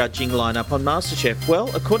for the judging lineup on MasterChef.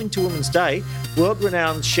 Well, according to Women's Day,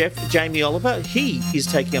 world-renowned chef Jamie Oliver, he is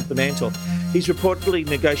taking up the mantle. He's reportedly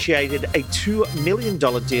negotiated a $2 million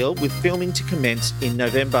deal with filming to commence in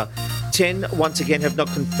November. 10 once again have not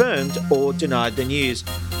confirmed or denied the news.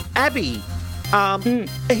 Abby,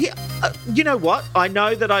 you know what? I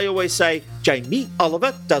know that I always say Jamie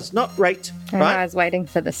Oliver does not rate. Right? I was waiting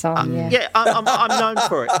for the song. I'm known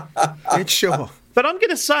for it. It's sure. But I'm going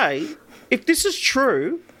to say, if this is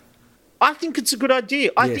true, I think it's a good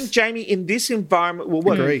idea. I think Jamie in this environment will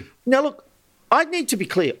work. Agree. Now, look, I need to be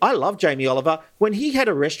clear. I love Jamie Oliver. When he had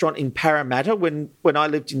a restaurant in Parramatta when I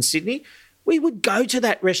lived in Sydney, we would go to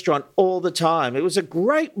that restaurant all the time. It was a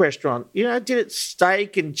great restaurant. You know, did it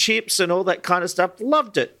steak and chips and all that kind of stuff.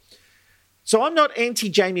 Loved it. So I'm not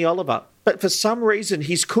anti-Jamie Oliver, but for some reason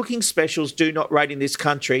his cooking specials do not rate in this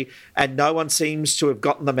country and no one seems to have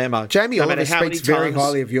gotten the memo. Jamie Oliver speaks very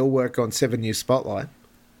highly of your work on 7 News Spotlight.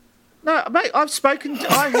 No, mate, I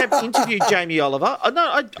have interviewed Jamie Oliver.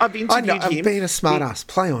 I've interviewed him. I'm being a smart ass.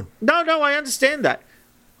 Play on. No, I understand that.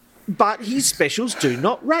 But his specials do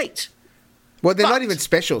not rate. Well, they're not even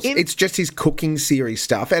specials. It's just his cooking series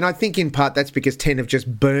stuff. And I think in part that's because 10 have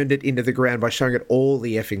just burned it into the ground by showing it all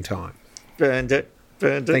the effing time. Burned it.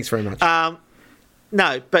 Thanks very much.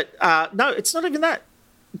 No, it's not even that.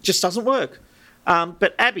 It just doesn't work.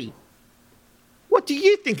 But Abby, what do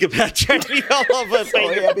you think about Jamie Oliver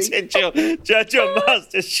being a potential judge on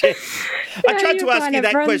MasterChef? I tried to ask you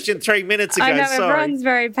that question 3 minutes ago. I know, sorry. everyone's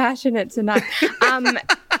very passionate tonight.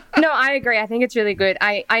 No, I agree. I think it's really good.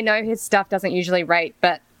 I know his stuff doesn't usually rate,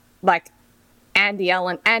 but like Andy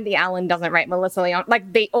Allen doesn't rate, Melissa Leon, like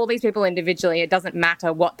all these people individually, it doesn't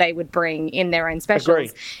matter what they would bring in their own specials.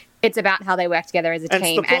 Agree. It's about how they work together as a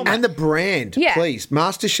team. And the brand, please.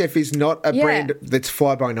 MasterChef is not a brand that's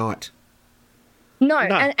fly by night. No.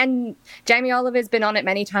 And Jamie Oliver's been on it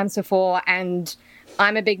many times before, and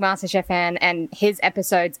I'm a big MasterChef fan, and his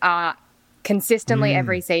episodes are consistently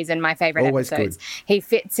every season my favourite episodes. Good. He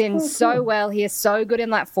fits in so well. He is so good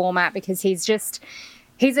in that format because he's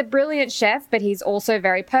a brilliant chef, but he's also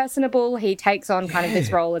very personable. He takes on kind of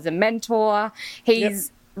this role as a mentor.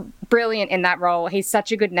 He's brilliant in that role. He's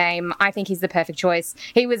such a good name. I think he's the perfect choice.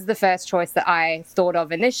 He was the first choice that I thought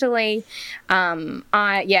of initially.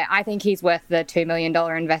 I think he's worth the $2 million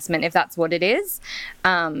investment if that's what it is.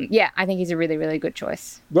 I think he's a really, really good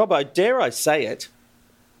choice. Robbo, dare I say it,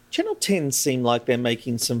 Channel 10 seem like they're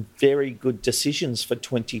making some very good decisions for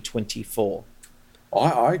 2024.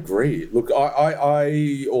 I agree. Look,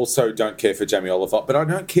 I also don't care for Jamie Oliver, but I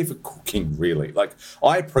don't care for cooking, really. Like,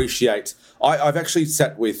 I appreciate... I've actually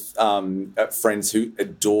sat with friends who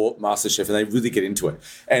adore MasterChef and they really get into it.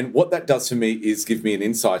 And what that does for me is give me an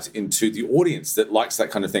insight into the audience that likes that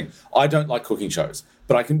kind of thing. I don't like cooking shows,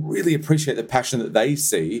 but I can really appreciate the passion that they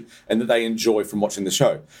see and that they enjoy from watching the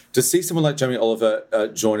show. To see someone like Jamie Oliver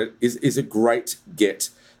join it is a great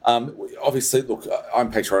get. Obviously, look, I'm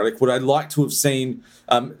patriotic. Would I like to have seen,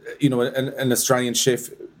 an Australian chef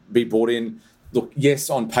be brought in? Look, yes,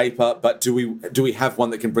 on paper, but do we have one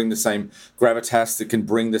that can bring the same gravitas, that can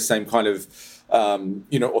bring the same kind of,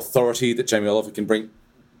 authority that Jamie Oliver can bring?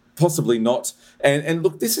 Possibly not. And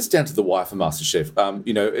look, this is down to the wire for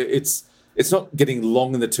MasterChef. It's not getting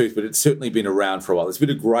long in the tooth, but it's certainly been around for a while. There's a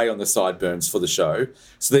bit of grey on the sideburns for the show.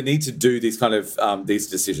 So they need to do these kind of these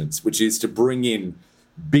decisions, which is to bring in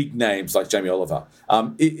big names like Jamie Oliver.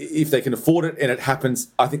 If they can afford it and it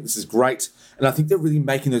happens, I think this is great. And I think they're really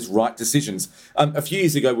making those right decisions. A few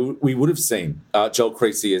years ago, we would have seen Joel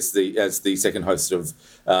Creasy as the second host of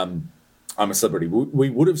I'm a Celebrity. We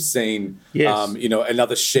would have seen,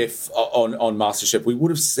 another chef on MasterChef. We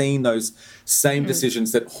would have seen those same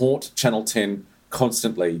decisions that haunt Channel 10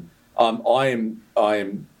 constantly. I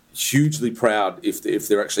am hugely proud if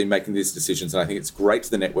they're actually making these decisions, and I think it's great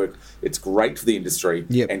for the network. It's great for the industry.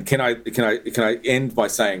 Yep. And can I end by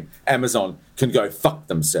saying Amazon can go fuck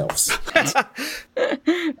themselves.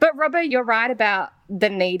 But Robert, you're right about the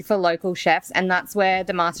need for local chefs, and that's where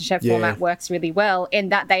the MasterChef format works really well, in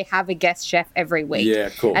that they have a guest chef every week. Yeah,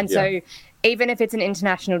 cool. And so even if it's an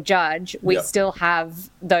international judge, we still have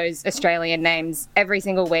those Australian names every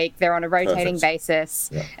single week. They're on a rotating basis.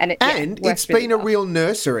 Yeah. And it's been a real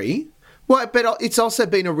nursery. Well, but it's also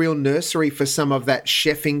been a real nursery for some of that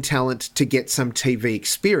chefing talent to get some TV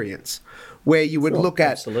experience, where you would look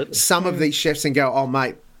at some of these chefs and go, oh,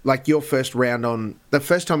 mate, like your first round on the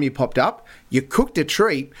first time you popped up, you cooked a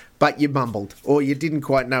treat, but you mumbled or you didn't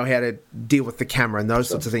quite know how to deal with the camera and those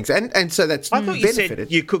sorts of things. And so that's I thought you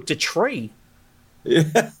said you cooked a tree.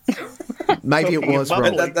 Yeah. Maybe it was,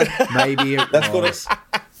 Rob. Maybe it was.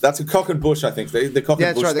 That's a cock and bush, I think. The cock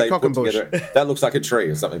and bush they put together. That looks like a tree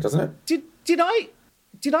or something, doesn't it? Did I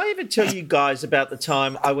did I ever tell you guys about the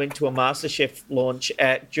time I went to a MasterChef launch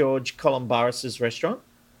at George Columbaris's restaurant?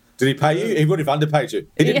 Did he pay you? He would have underpaid you.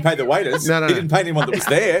 He didn't pay the waiters. No. He didn't pay anyone that was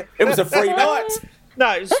there. It was a free night.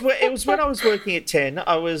 No, it was when I was working at 10.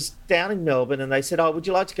 I was down in Melbourne and they said, would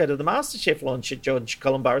you like to go to the MasterChef launch at George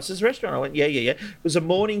Columbaris's restaurant? I went, yeah. It was a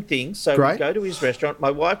morning thing, so we go to his restaurant.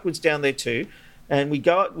 My wife was down there too, and we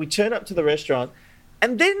turn up to the restaurant,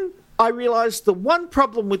 and then I realised the one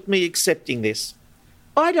problem with me accepting this,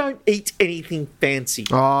 I don't eat anything fancy.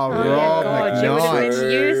 Oh, Rob, God, you would have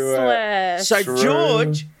been useless. So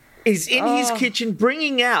George is in his kitchen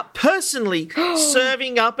bringing out, personally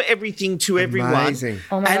serving up everything to everyone. Amazing.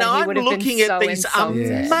 Oh my and God, I'm looking at these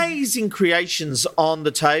amazing creations on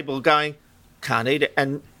the table going, can't eat it.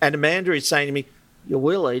 And Amanda is saying to me, you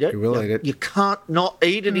will eat it. You will eat it. You can't not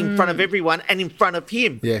eat it in front of everyone and in front of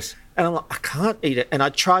him. Yes. And I'm like, I can't eat it. And I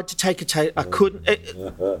tried to take a taste. I couldn't.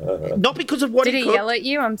 Not because of what he cooked. Did he yell at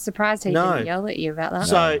you? I'm surprised he didn't yell at you about that.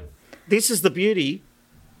 So this is the beauty.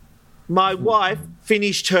 My wife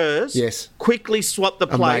finished hers. Yes. Quickly swapped the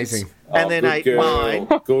plates. Amazing. And then ate mine.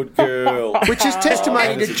 Good girl. Which is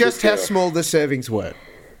testimony to just how small the servings were.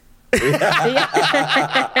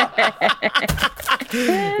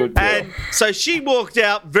 And so she walked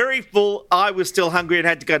out very full. I was still hungry and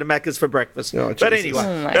had to go to Macca's for breakfast. Oh, but Jesus. anyway.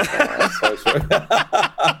 Oh my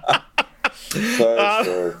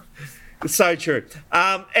God. So true.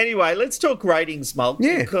 Anyway, let's talk ratings, Mulk.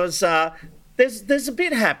 Yeah. Because there's a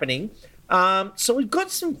bit happening. So we've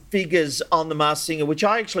got some figures on The Masked Singer, which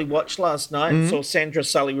I actually watched last night and saw Sandra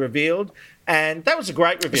Sully revealed. And that was a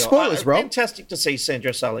great reveal. Spoilers, Rob. Fantastic to see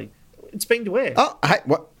Sandra Sully. It's been to air. Oh, hey,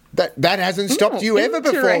 what? That hasn't stopped you ever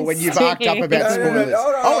before when you've arced up about spoilers.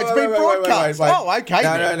 It's been broadcast. Wait. Oh, okay.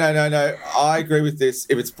 No. I agree with this.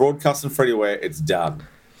 If it's broadcast and free to air, it's done.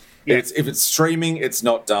 Yeah. If it's streaming, it's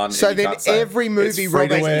not done. So then every movie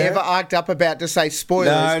Rob has ever arced up about to say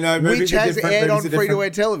spoilers, which has aired on free-to-air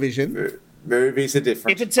television. Movies are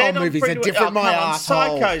different. If it's aired on movies are free-to-air, different, my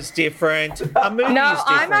arsehole. Psycho's different. A movie is No, different.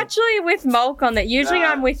 I'm actually with Mulk on that. Usually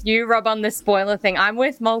I'm with you, Rob, on the spoiler thing. I'm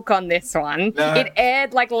with Mulk on this one. No. It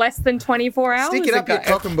aired like less than 24 hours Stick it up ago. your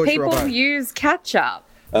cock and bush, People Robbo. use catch-up.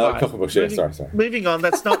 Cocklebush, yeah, sorry. Moving on,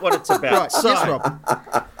 that's not what it's about. Right, yes, Rob.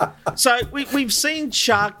 So we've seen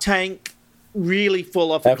Shark Tank really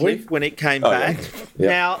fall off a Have we? cliff when it came Oh, back. yeah.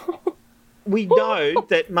 Now, we know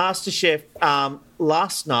that MasterChef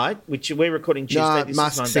last night, which we're recording Tuesday, No, this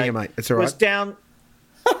Masked is Singer, Monday, mate. It's all right. was down...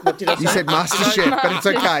 What did I say? You said MasterChef, but it's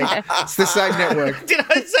okay. It's the same network. Did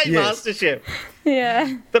I say Yes. MasterChef?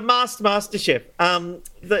 Yeah. The Masked MasterChef.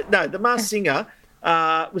 The Masked Singer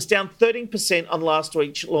was down 13% on last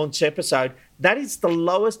week's launch episode. That is the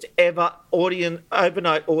lowest ever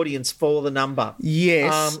overnight audience for the number.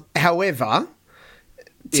 Yes. However,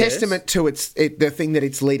 testament to the thing that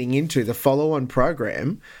it's leading into, the follow-on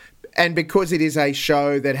program, and because it is a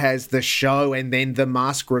show that has the show and then the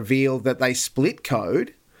mask reveal that they split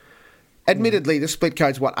code, admittedly the split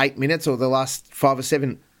code's 8 minutes or the last 5 or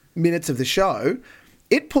 7 minutes of the show,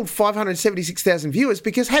 it pulled 576,000 viewers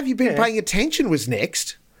because Have You Been Paying Attention was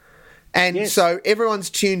next. And so everyone's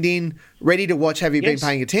tuned in, ready to watch Have You Been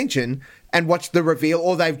Paying Attention and watch the reveal,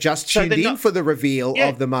 or they've just tuned in for the reveal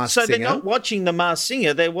of the Masked Singer. So they're not watching the Masked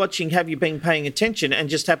Singer, they're watching Have You Been Paying Attention and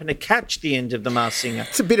just happen to catch the end of the Masked Singer.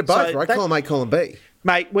 It's a bit of both, right? Column A, column B.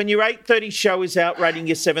 Mate, when your 8:30 show is out rating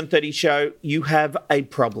your 7:30 show, you have a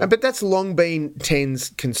problem. But that's long been 10's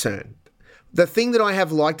concern. The thing that I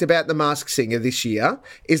have liked about the Masked Singer this year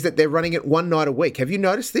is that they're running it one night a week. Have you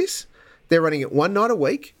noticed this? They're running it one night a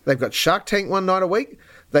week. They've got Shark Tank one night a week.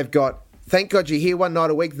 They've got Thank God You're Here one night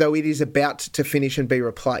a week, though it is about to finish and be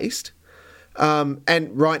replaced. And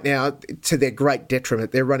right now, to their great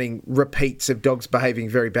detriment, they're running repeats of Dogs Behaving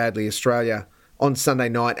Very Badly Australia on Sunday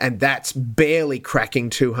night, and that's barely cracking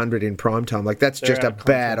 200 in prime time. Like, that's just a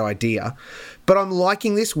bad idea. But I'm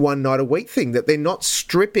liking this one night a week thing, that they're not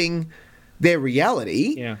stripping their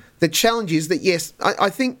reality. Yeah. The challenge is that, yes, I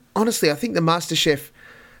think, honestly, I think the MasterChef...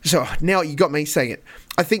 So now you got me saying it.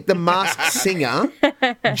 I think the Masked Singer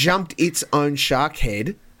jumped its own shark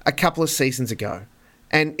head a couple of seasons ago.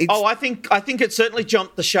 And it's, I think it certainly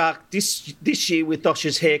jumped the shark this year with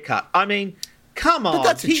Dosh's haircut. I mean, come on.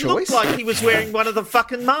 that's a he choice. looked like he was wearing one of the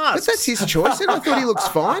fucking masks. but that's his choice, and I thought he looks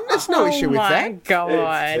fine. There's no issue with Oh my that.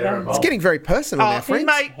 God. It's getting very personal now, friends.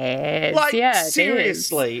 Mate, Yes, like, yeah, it is.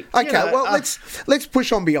 seriously. Okay, You know, well, let's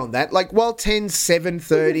push on beyond that. Like, while 10,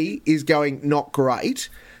 7:30 is going not great,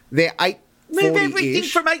 their Move everything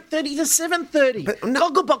from 8:30 to 7:30. But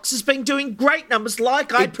Gogglebox has been doing great numbers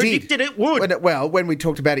like I predicted it would. When we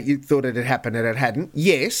talked about it, you thought it had happened and it hadn't.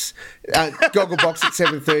 Yes, Gogglebox at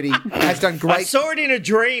 7:30 has done great. I saw it in a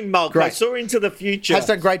dream, Mulk. I saw into the future. Has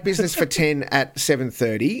done great business for 10 at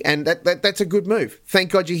 7:30, and that's a good move.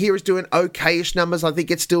 Thank God You're Here is doing okay-ish numbers. I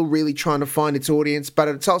think it's still really trying to find its audience, but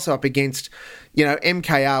it's also up against,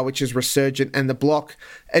 MKR, which is resurgent, and The Block,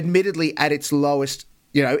 admittedly at its lowest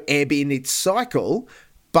ebb in its cycle,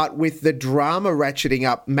 but with the drama ratcheting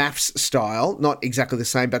up maths style, not exactly the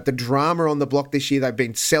same, but the drama on The Block this year, they've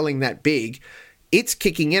been selling that big. It's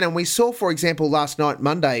kicking in. And we saw, for example, last night,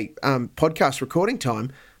 Monday, podcast recording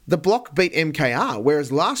time, The Block beat MKR,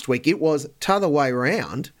 whereas last week it was t'other way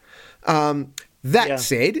around. That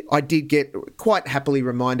said, I did get quite happily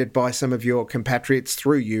reminded by some of your compatriots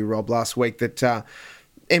through you, Rob, last week that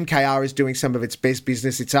MKR is doing some of its best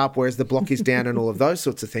business. It's up, whereas The Block is down and all of those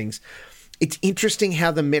sorts of things. It's interesting how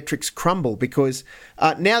the metrics crumble because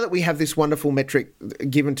now that we have this wonderful metric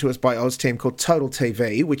given to us by OzTeam called Total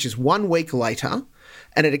TV, which is 1 week later,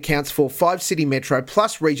 and it accounts for 5 city metro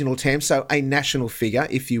plus regional TAM, so a national figure,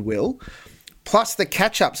 if you will, plus the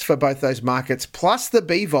catch-ups for both those markets, plus the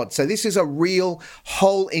BVOD. So this is a real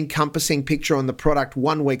whole-encompassing picture on the product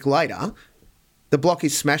 1 week later. The Block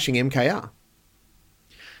is smashing MKR.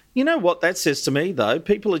 You know what that says to me, though?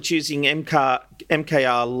 People are choosing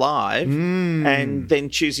MKR live and then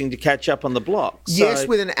choosing to catch up on The Block. So, yes,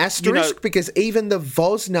 with an asterisk, because even the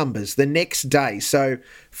VOZ numbers the next day, so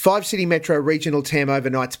 5 city metro regional TAM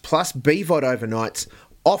overnights plus BVOD overnights,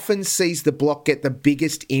 often sees The Block get the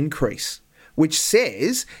biggest increase, which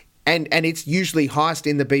says, and it's usually highest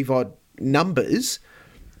in the BVOD numbers,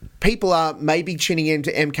 people are maybe tuning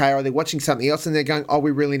into MKR or they're watching something else and they're going,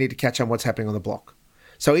 we really need to catch on what's happening on The Block.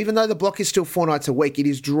 So even though The Block is still 4 nights a week, it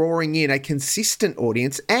is drawing in a consistent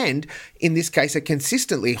audience and, in this case, a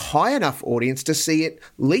consistently high enough audience to see it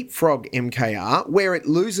leapfrog MKR, where it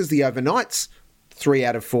loses the overnights 3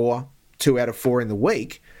 out of 4, 2 out of 4 in the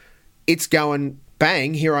week. It's going,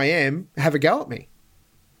 bang, here I am, have a go at me.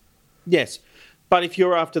 Yes, but if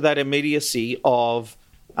you're after that immediacy of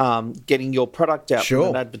getting your product out from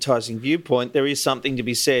an advertising viewpoint, there is something to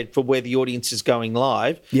be said for where the audience is going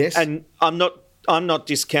live. Yes. And I'm not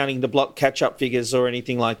discounting The Block catch-up figures or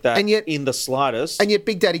anything like that in the slightest. And yet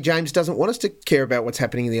Big Daddy James doesn't want us to care about what's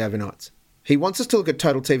happening in the overnights. He wants us to look at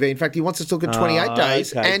Total TV. In fact, he wants us to look at 28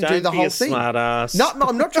 days and do the whole thing. Smart-ass. No,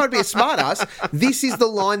 I'm not trying to be a smart-ass. This is the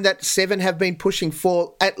line that Seven have been pushing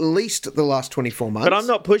for at least the last 24 months. But I'm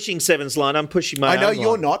not pushing Seven's line. I'm pushing my own line. I know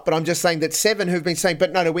you're not, but I'm just saying that Seven who've been saying,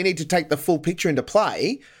 but no, we need to take the full picture into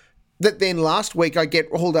play. That then last week I get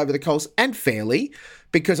hauled over the coals, and fairly,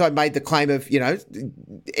 because I made the claim of,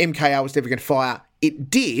 MKR was never going to fire. It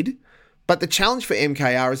did, but the challenge for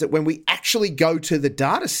MKR is that when we actually go to the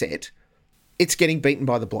data set, it's getting beaten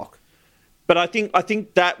by The Block. But I think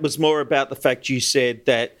that was more about the fact you said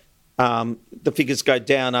that the figures go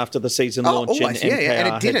down after the season launch, always, and MKR and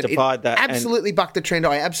it didn't. had defied that. Absolutely bucked the trend.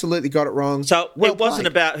 I absolutely got it wrong. So it wasn't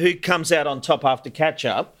about who comes out on top after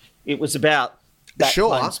catch-up. It was about that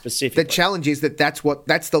line specifically. The challenge is that's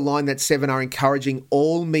the line that Seven are encouraging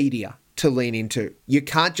all media to lean into. You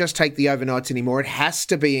can't just take the overnights anymore. It has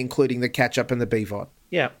to be including the catch-up and the BVOD.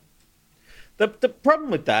 Yeah. The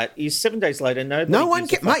problem with that is 7 days later, no one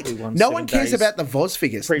cares about the VOZ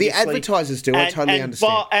figures. Previously. The advertisers do. I totally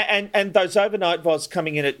understand. And those overnight VOZ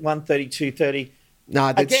coming in at 1:30, 2:30.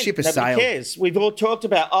 No, that ship has sailed. Nobody cares. We've all talked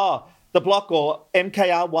about, The Block or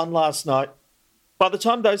MKR won last night. By the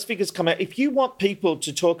time those figures come out, if you want people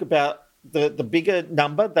to talk about the bigger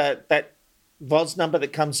number, that VOZ number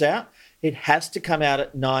that comes out, it has to come out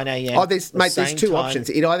at 9 a.m. There's two options.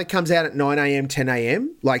 It either comes out at 9 a.m, 10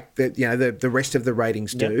 a.m, like the rest of the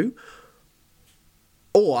ratings do,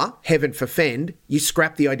 or, heaven forfend, you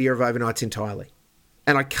scrap the idea of overnights entirely.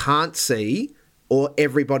 And I can't see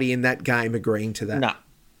everybody in that game agreeing to that.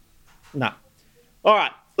 No. All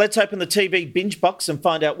right, let's open the TV binge box and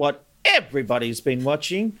find out what everybody's been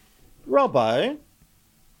watching. Robbo,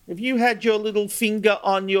 have you had your little finger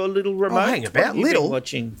on your little remote? Hang about, little. Been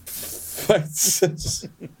watching?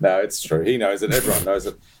 No, it's true. He knows it. Everyone knows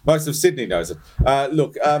it. Most of Sydney knows it.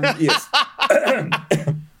 Yes.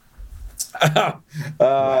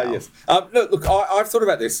 Yes. Look, I've thought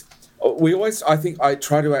about this. I think I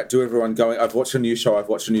try to outdo everyone going, I've watched a new show.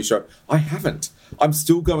 I haven't. I'm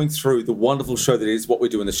still going through the wonderful show that is What We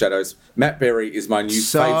Do in the Shadows. Matt Berry is my new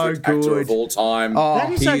favourite actor of all time.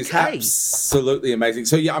 That is He is absolutely amazing.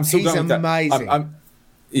 So, I'm still going with that. Amazing.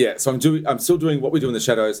 So I'm still doing What We Do in the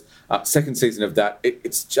Shadows, second season of that.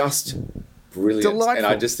 It's just brilliant. Delightful. And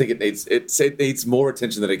I just think it needs more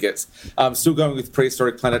attention than it gets. Still going with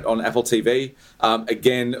Prehistoric Planet on Apple TV.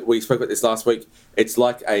 Again, we spoke about this last week. It's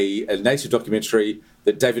like a nature documentary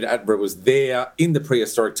that David Attenborough was there in the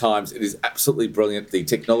prehistoric times. It is absolutely brilliant. The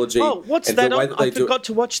technology. Oh, what's and that? the way that I they forgot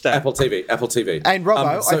to watch that. Apple TV. And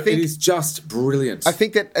Robbo, so I think it is just brilliant. I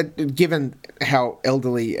think that given how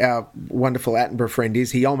elderly our wonderful Attenborough friend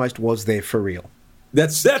is, he almost was there for real.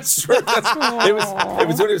 That's true. It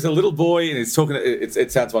was when he was a little boy, and he's talking.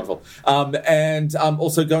 It sounds wonderful. And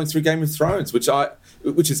also going through Game of Thrones, which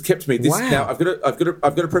has kept me. This, Wow. Now I've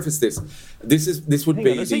got to preface this. This would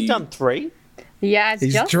be Has he done 3? Yeah, I was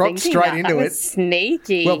He's just dropped thinking straight that. into That it. was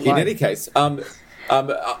sneaky. Well, In any case,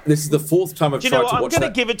 this is the 4th time I've Do you tried know what? to I'm watch going to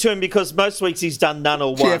that. give it to him because most weeks he's done none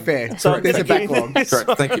or one. Yeah, fair. So There's a backlog.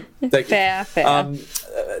 Correct. Thank you. Fair.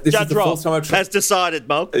 This Judge is the Rob 4th time I've tried. has decided,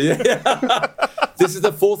 Mark. This is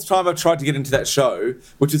the 4th time I've tried to get into that show,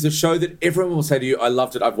 which is a show that everyone will say to you, I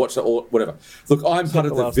loved it, I've watched it, or whatever. Look, I'm part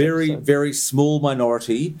of the very, very small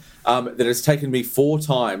minority that has taken me 4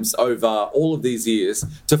 times over all of these years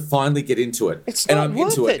to finally get into it. It's and not I'm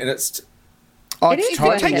worth into it. it, and it's... Oh, It it's is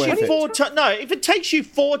totally worth it. Takes worth you it. 4 times. No, if it takes you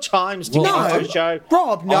 4 times to Well, get into a show,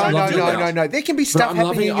 Rob, no. I'm loving it. There can be stuff I'm happening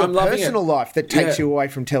loving in it. your I'm loving personal it. life that takes Yeah. you away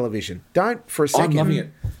from television. Don't for a I'm second. loving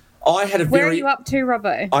it. I had a Where are very... you up to,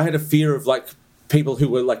 Robbo? I had a fear of, like, people who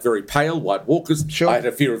were, like, very pale, white walkers. Sure. I had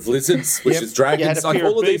a fear of lizards, which Yep. is dragons. You had a like, fear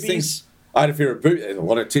all of of these boobies. things. I had a fear of boobies. There's a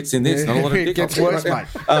lot of tits in this, not a lot of It dick. gets I'll tell you worse, right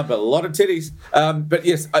now. But a lot of titties. But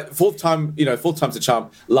yes, 4th time's a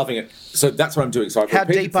charm. Loving it. So that's what I'm doing. So I've How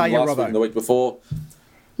repeated deep from are you, last week Robbo? and the week before.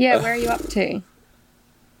 Yeah, where are you up to?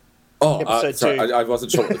 Episode Sorry, 2. I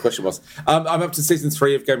wasn't sure what the question was. I'm up to season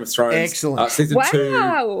 3 of Game of Thrones. Excellent. Season 2.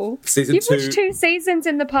 Wow. Season You've 2. watched 2 seasons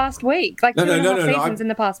in the past week. Like No, 2 and a half no, seasons in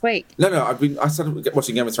the past week. No, I started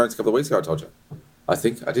watching Game of Thrones a couple of weeks ago, I told you. I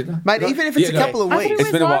think I didn't. Mate, even if it's a couple of I thought weeks. it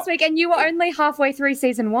was been a last while. week and you were only halway through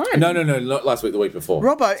season 1. No, not last week, the week before.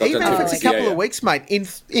 Robbo, So I've even done if two it's a weeks. couple Yeah, of weeks, mate,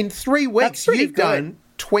 in 3 weeks pretty you've good. done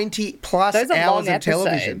 20 plus Those are hours long of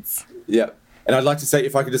television. episodes. Yeah. And I'd like to say,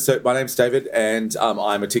 if I could assert, my name's David, and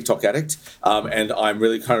I'm a TikTok addict, and I'm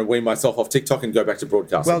really kind of wean myself off TikTok and go back to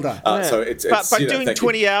broadcasting. Well done. So it's But doing thank you.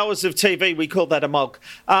 20 hours of TV, we call that a mog.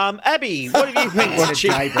 Abby, what have you been What a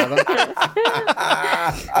watching? day, brother.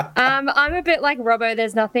 I'm a bit like Robbo.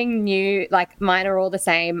 There's nothing new. Like, mine are all the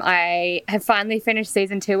same. I have finally finished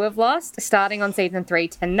season 2 of Lost, starting on season 3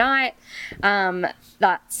 tonight.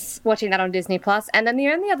 That's watching that on Disney Plus. And then the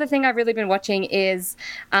only other thing I've really been watching is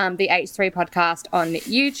the H3 podcast on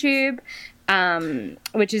YouTube,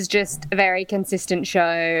 which is just a very consistent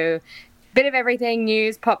show. Bit of everything: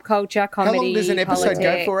 news, pop culture, comedy. long does an episode go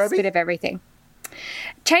politics, for, Abby? Bit of everything.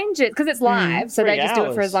 Change it because it's live, so 3 they just do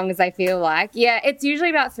it for hours. as long as they feel like. Yeah, it's usually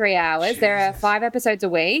about 3 hours. There are 5 episodes a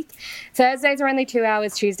week. Thursdays are only 2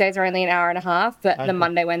 hours. Tuesdays are only an hour and a half. But the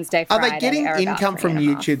Monday, Wednesday, Are Friday they getting are about income from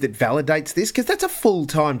 3.5. YouTube that validates this? Because that's a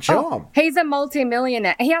full-time job. He's a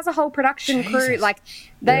multi-millionaire. He has a whole production crew. Like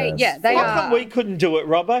they, Yes. they How are. come we couldn't do it,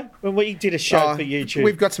 Robbo, when we did a show for YouTube?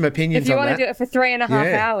 We've got some opinions If you on want that. to do it for 3.5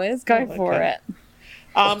 Yeah. hours, go for okay.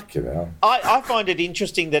 it. Get out. I find it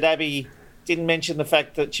interesting that Abby didn't mention the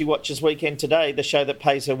fact that she watches Weekend Today, the show that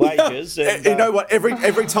pays her wages. And, You know what? Every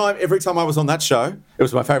time I was on that show, it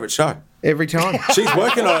was my favourite show. Every time. She's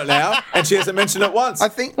working on it now, and she hasn't mentioned it once. I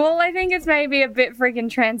think Well, I think it's maybe a bit freaking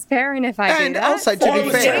transparent if I do And that. also, to be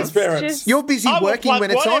Always fair, transparent. Just- you're busy I will working plug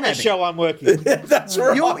when it's on, whatever Abby. show I'm working. That's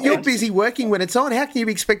right. You're busy working when it's on. How can you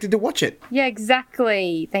be expected to watch it? Yeah,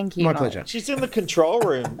 exactly. Thank you. My Mark. pleasure. She's in the control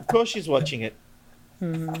room. Of course she's watching it.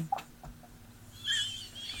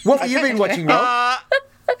 What have you been watching, Rob?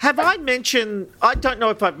 Have I mentioned... I don't know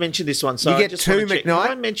if I've mentioned this one, so You I get just 2 want to check. McKnight?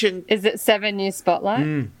 Have I mentioned... Is it 7 News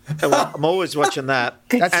Spotlight? Well, I'm always watching that.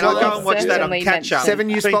 That's and I'll one. go and watch that on Certainly catch up. mentioned. 7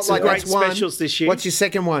 News Been some Spotlight, great that's one. specials this year. What's your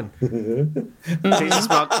second one? Jesus,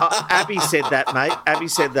 Mark. Abby said that, mate. Abby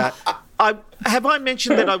said that. Have I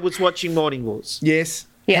mentioned that I was watching Morning Wars? Yes.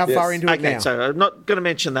 Yes. How far into it Okay, now? so I'm not going to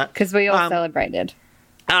mention that. Because we all Um, celebrated.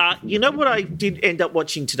 You know what I did end up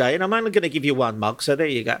watching today? And I'm only going to give you one, Mark, so there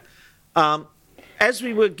you go. As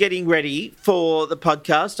we were getting ready for the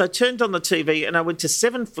podcast, I turned on the TV and I went to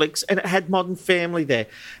 7 Flicks and it had Modern Family there.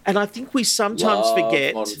 And I think we sometimes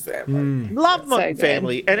forget... Modern Family. Love Modern good.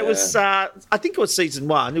 Family. And it was, I think it was season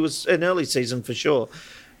 1. It was an early season for sure.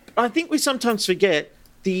 I think we sometimes forget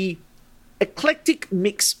the eclectic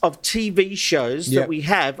mix of TV shows Yep. that we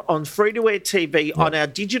have on free-to-air TV on our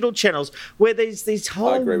digital channels where there's these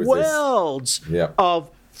whole agree with this. worlds Yep.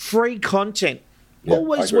 of free content. Yep, I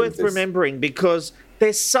Always agree with worth this. remembering because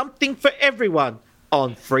there's something for everyone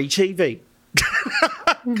on free TV.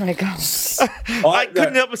 Oh my gosh. I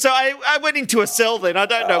couldn't help it. So I went into a cell then. I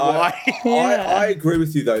don't know why. I agree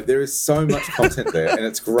with you, though. There is so much content there, and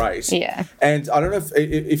it's great. Yeah. And I don't know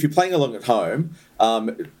if you're playing along at home,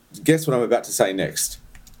 guess what I'm about to say next.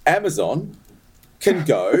 Amazon can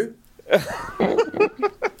go...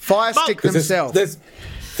 Fire stick themselves.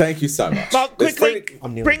 Thank you so much. Mark, quickly,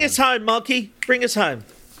 bring us home, Marky. Bring us home.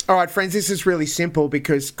 All right, friends, this is really simple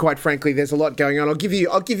because, quite frankly, there's a lot going on. I'll give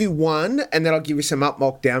you one, and then I'll give you some up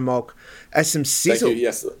mulk, down mulk, as some sizzle. Thank you.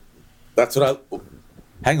 Yes, that's what I...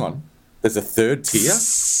 Hang on. There's a third tier?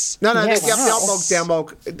 No, there's the up mulk, down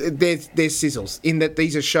mulk. There's sizzles, in that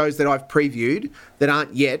these are shows that I've previewed that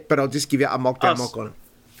aren't yet, but I'll just give you up mulk, down mulk on them.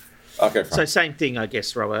 Okay, fine. So same thing, I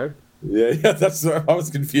guess, Robbo. Yeah, that's. I was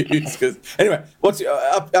confused because anyway, what's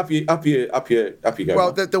up you go.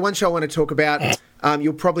 Well, the one show I want to talk about,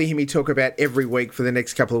 you'll probably hear me talk about every week for the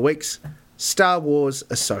next couple of weeks. Star Wars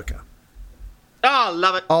Ahsoka. Oh,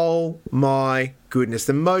 love it. Oh my goodness.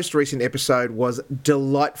 The most recent episode was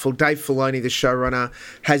delightful. Dave Filoni, the showrunner,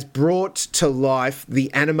 has brought to life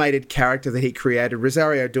the animated character that he created,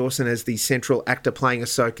 Rosario Dawson as the central actor playing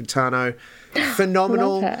Ahsoka Tano.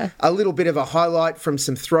 Phenomenal. A little bit of a highlight from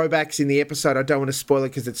some throwbacks in the episode. I don't want to spoil it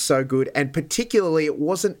because it's so good. And particularly, it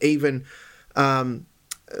wasn't even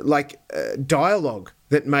dialogue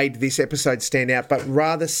that made this episode stand out, but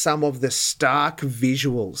rather some of the stark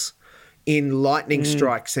visuals in lightning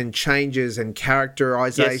strikes and changes and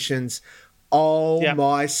characterizations. Yes. Oh,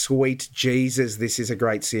 my sweet Jesus, this is a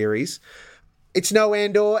great series. It's no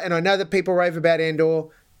Andor, and I know that people rave about Andor.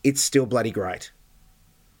 It's still bloody great.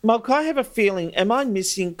 Mark, I have a feeling, am I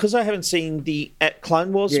missing, because I haven't seen the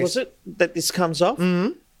Clone Wars, was it, that this comes off?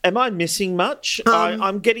 Mm-hmm. Am I missing much?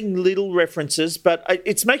 I'm getting little references, but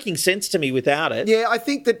it's making sense to me without it. Yeah, I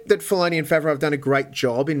think that Filoni and Favreau have done a great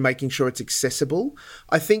job in making sure it's accessible.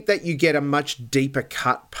 I think that you get a much deeper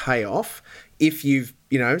cut payoff if you've,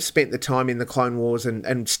 spent the time in the Clone Wars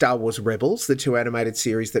and Star Wars Rebels, the two animated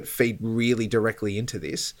series that feed really directly into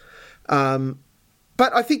this.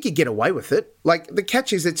 But I think you get away with it. Like, the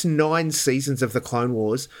catch is it's 9 seasons of the Clone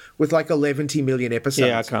Wars with 11 million episodes.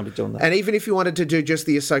 Yeah, I can't be doing that. And even if you wanted to do just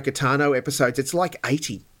the Ahsoka Tano episodes, it's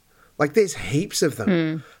 80. There's heaps of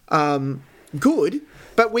them. Good.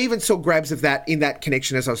 But we even saw grabs of that in that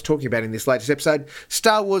connection as I was talking about in this latest episode.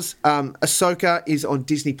 Star Wars Ahsoka is on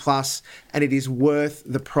Disney Plus, and it is worth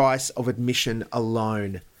the price of admission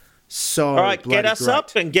alone. So all right, get us great.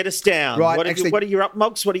 Up and get us down. Right, what are your up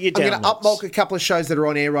mulks? What are your down mulks? I'm going to up mulk a couple of shows that are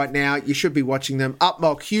on air right now. You should be watching them. Up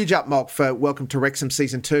mulk, huge up mulk for Welcome to Wrexham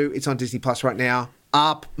Season 2. It's on Disney Plus right now.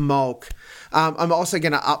 Up mulk. I'm also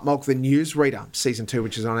going to up mulk The Newsreader Season 2,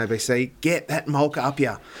 which is on ABC. Get that mulk up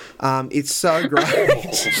ya. It's so great.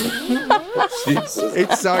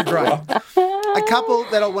 It's so great. A couple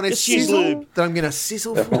that I want to sizzle, that I'm going to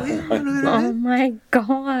sizzle for you. Oh my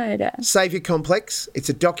God. Saviour Complex. It's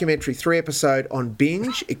a documentary 3-episode on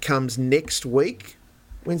Binge. It comes next week.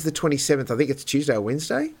 When's the 27th? I think it's Tuesday or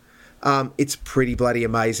Wednesday. It's pretty bloody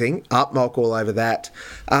amazing. Up mulk all over that.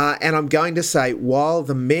 And I'm going to say, While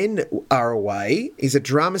the Men Are Away is a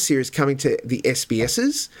drama series coming to the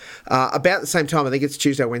SBS's about the same time. I think it's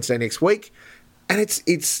Tuesday or Wednesday next week. And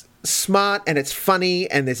it's smart and it's funny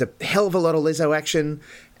and there's a hell of a lot of Lizzo action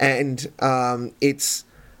and it's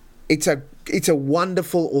a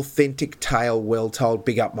wonderful, authentic tale, well told.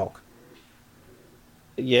 Big up mulk.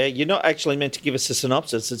 Yeah, you're not actually meant to give us a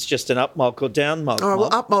synopsis. It's just an up mulk or down mulk. Oh,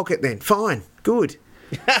 well, up mulk it then. Fine. Good.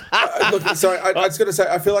 Look, sorry, I was going to say,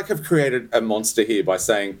 I feel like I've created a monster here by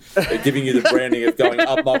saying, giving you the branding of going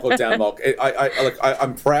up mulk or down mulk.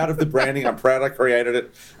 I'm proud of the branding. I'm proud I created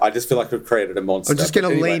it. I just feel like I've created a monster. I'm just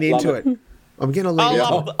going to lean into it. I'm going to lean into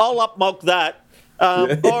it. I'll up mulk that. All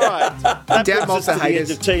right. That Down brings us to the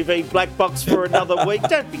end of TV Black Box for another week.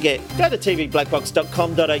 Don't forget, go to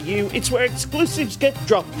tvblackbox.com.au. It's where exclusives get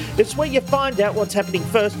dropped. It's where you find out what's happening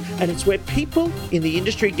first, and it's where people in the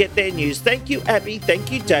industry get their news. Thank you, Abby.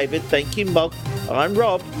 Thank you, David. Thank you, Mulk. I'm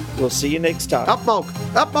Rob. We'll see you next time. Up mulk.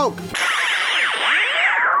 Up mulk.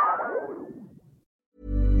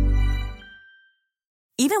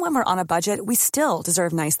 Even when we're on a budget, we still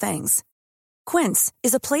deserve nice things. Quince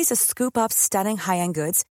is a place to scoop up stunning high-end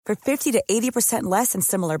goods for 50 to 80% less than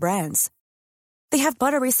similar brands. They have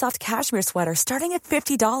buttery soft cashmere sweaters starting at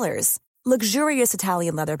 $50, luxurious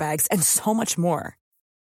Italian leather bags, and so much more.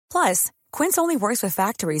 Plus, Quince only works with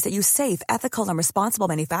factories that use safe, ethical, and responsible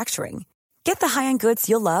manufacturing. Get the high-end goods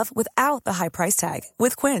you'll love without the high price tag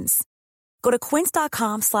with Quince. Go to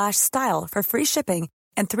quince.com/style for free shipping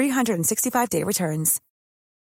and 365-day returns.